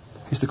Jesus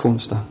who's the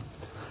cornerstone.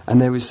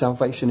 And there is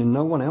salvation in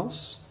no one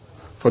else,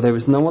 for there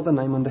is no other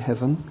name under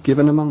heaven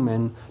given among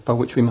men by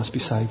which we must be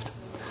saved.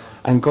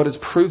 And God has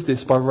proved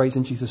this by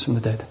raising Jesus from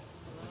the dead.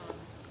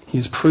 He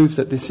has proved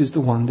that this is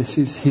the one, this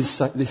is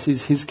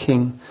his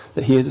king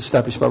that he has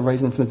established by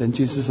raising him from the dead.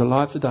 Jesus is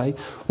alive today,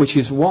 which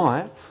is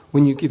why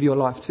when you give your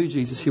life to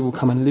Jesus, he will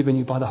come and live in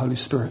you by the Holy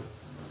Spirit.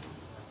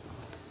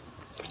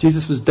 If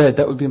Jesus was dead,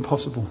 that would be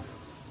impossible.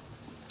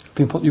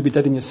 You'd be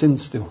dead in your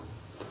sins still.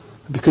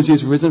 But because he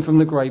has risen from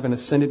the grave and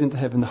ascended into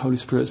heaven, the Holy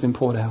Spirit has been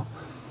poured out.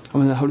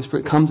 And when the Holy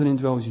Spirit comes and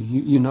indwells you,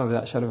 you know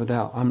without a shadow of a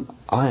doubt,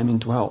 I am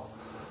indwelt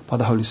by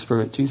the Holy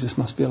Spirit. Jesus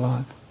must be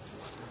alive.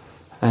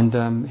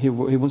 And he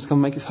wants to come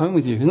make his home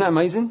with you. Isn't that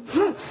amazing? He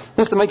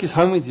wants to make his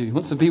home with you. He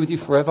wants to be with you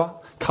forever.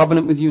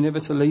 Covenant with you,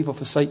 never to leave or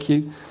forsake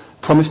you.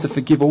 Promise to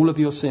forgive all of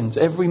your sins.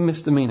 Every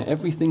misdemeanor,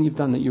 everything you've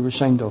done that you're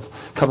ashamed of,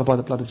 covered by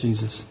the blood of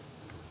Jesus.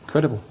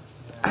 Incredible.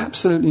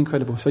 Absolutely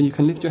incredible. So you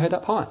can lift your head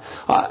up high.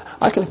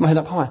 I can lift my head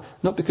up high,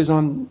 not because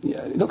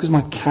of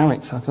my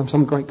character, because I'm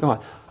some great guy. I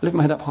lift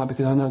my head up high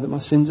because I know that my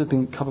sins have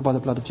been covered by the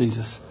blood of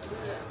Jesus.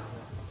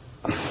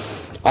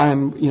 I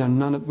am,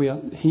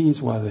 he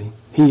is worthy.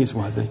 He is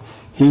worthy.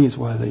 He is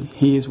worthy.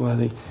 He is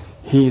worthy.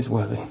 He is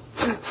worthy.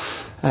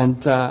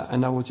 And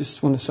I would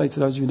just want to say to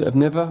those of you that have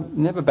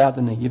never bowed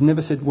the knee, you've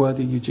never said,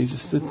 worthy you,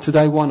 Jesus.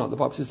 Today, why not? The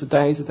Bible says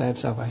today is the day of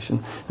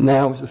salvation.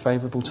 Now is the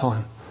favourable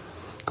time.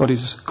 God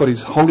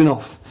is holding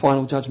off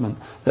final judgment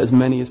that as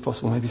many as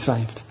possible may be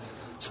saved.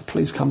 So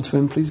please come to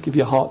him. Please give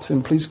your heart to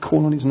him. Please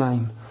call on his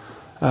name.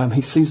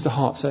 He sees the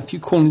heart. So if you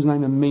call on his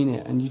name and mean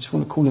it, and you just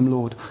want to call him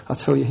Lord, I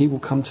tell you, he will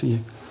come to you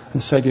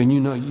and save you. And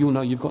you'll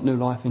know you've got new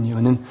life in you.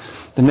 And then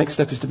the next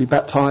step is to be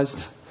baptised.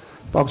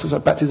 The Bible talks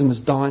about baptism as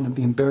dying and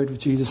being buried with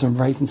Jesus and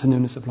raised into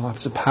newness of life.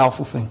 It's a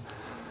powerful thing.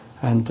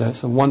 And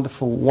it's a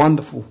wonderful,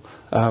 wonderful,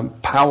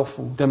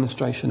 powerful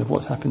demonstration of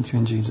what's happened to you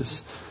in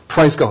Jesus.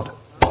 Praise God.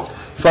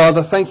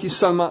 Father, thank you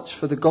so much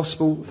for the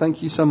gospel.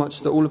 Thank you so much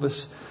that all of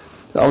us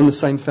are on the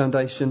same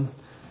foundation,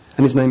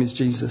 and his name is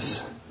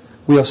Jesus.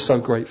 We are so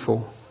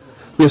grateful.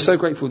 We are so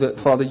grateful that,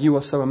 Father, you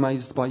are so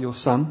amazed by your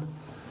Son,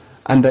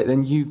 and that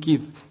then you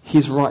give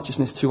his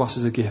righteousness to us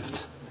as a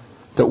gift.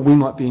 that we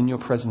might be in your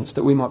presence,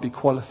 that we might be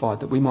qualified,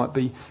 that we might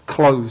be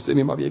clothed, that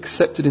we might be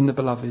accepted in the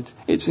beloved.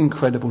 It's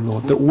incredible,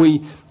 Lord, that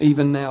we,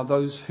 even now,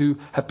 those who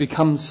have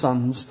become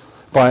sons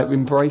by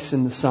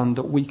embracing the Son,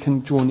 that we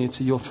can draw near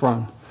to your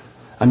throne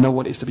and know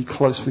what it is to be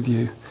close with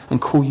you and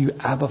call you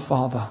Abba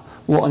Father.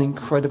 What an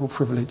incredible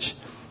privilege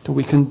that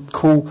we can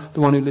call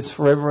the one who lives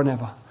forever and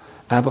ever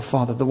Abba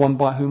Father, the one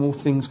by whom all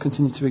things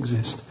continue to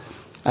exist.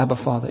 Abba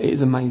Father, it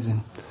is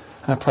amazing.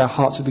 And I pray our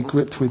hearts will be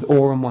gripped with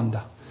awe and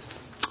wonder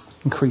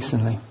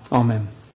increasingly. Amen.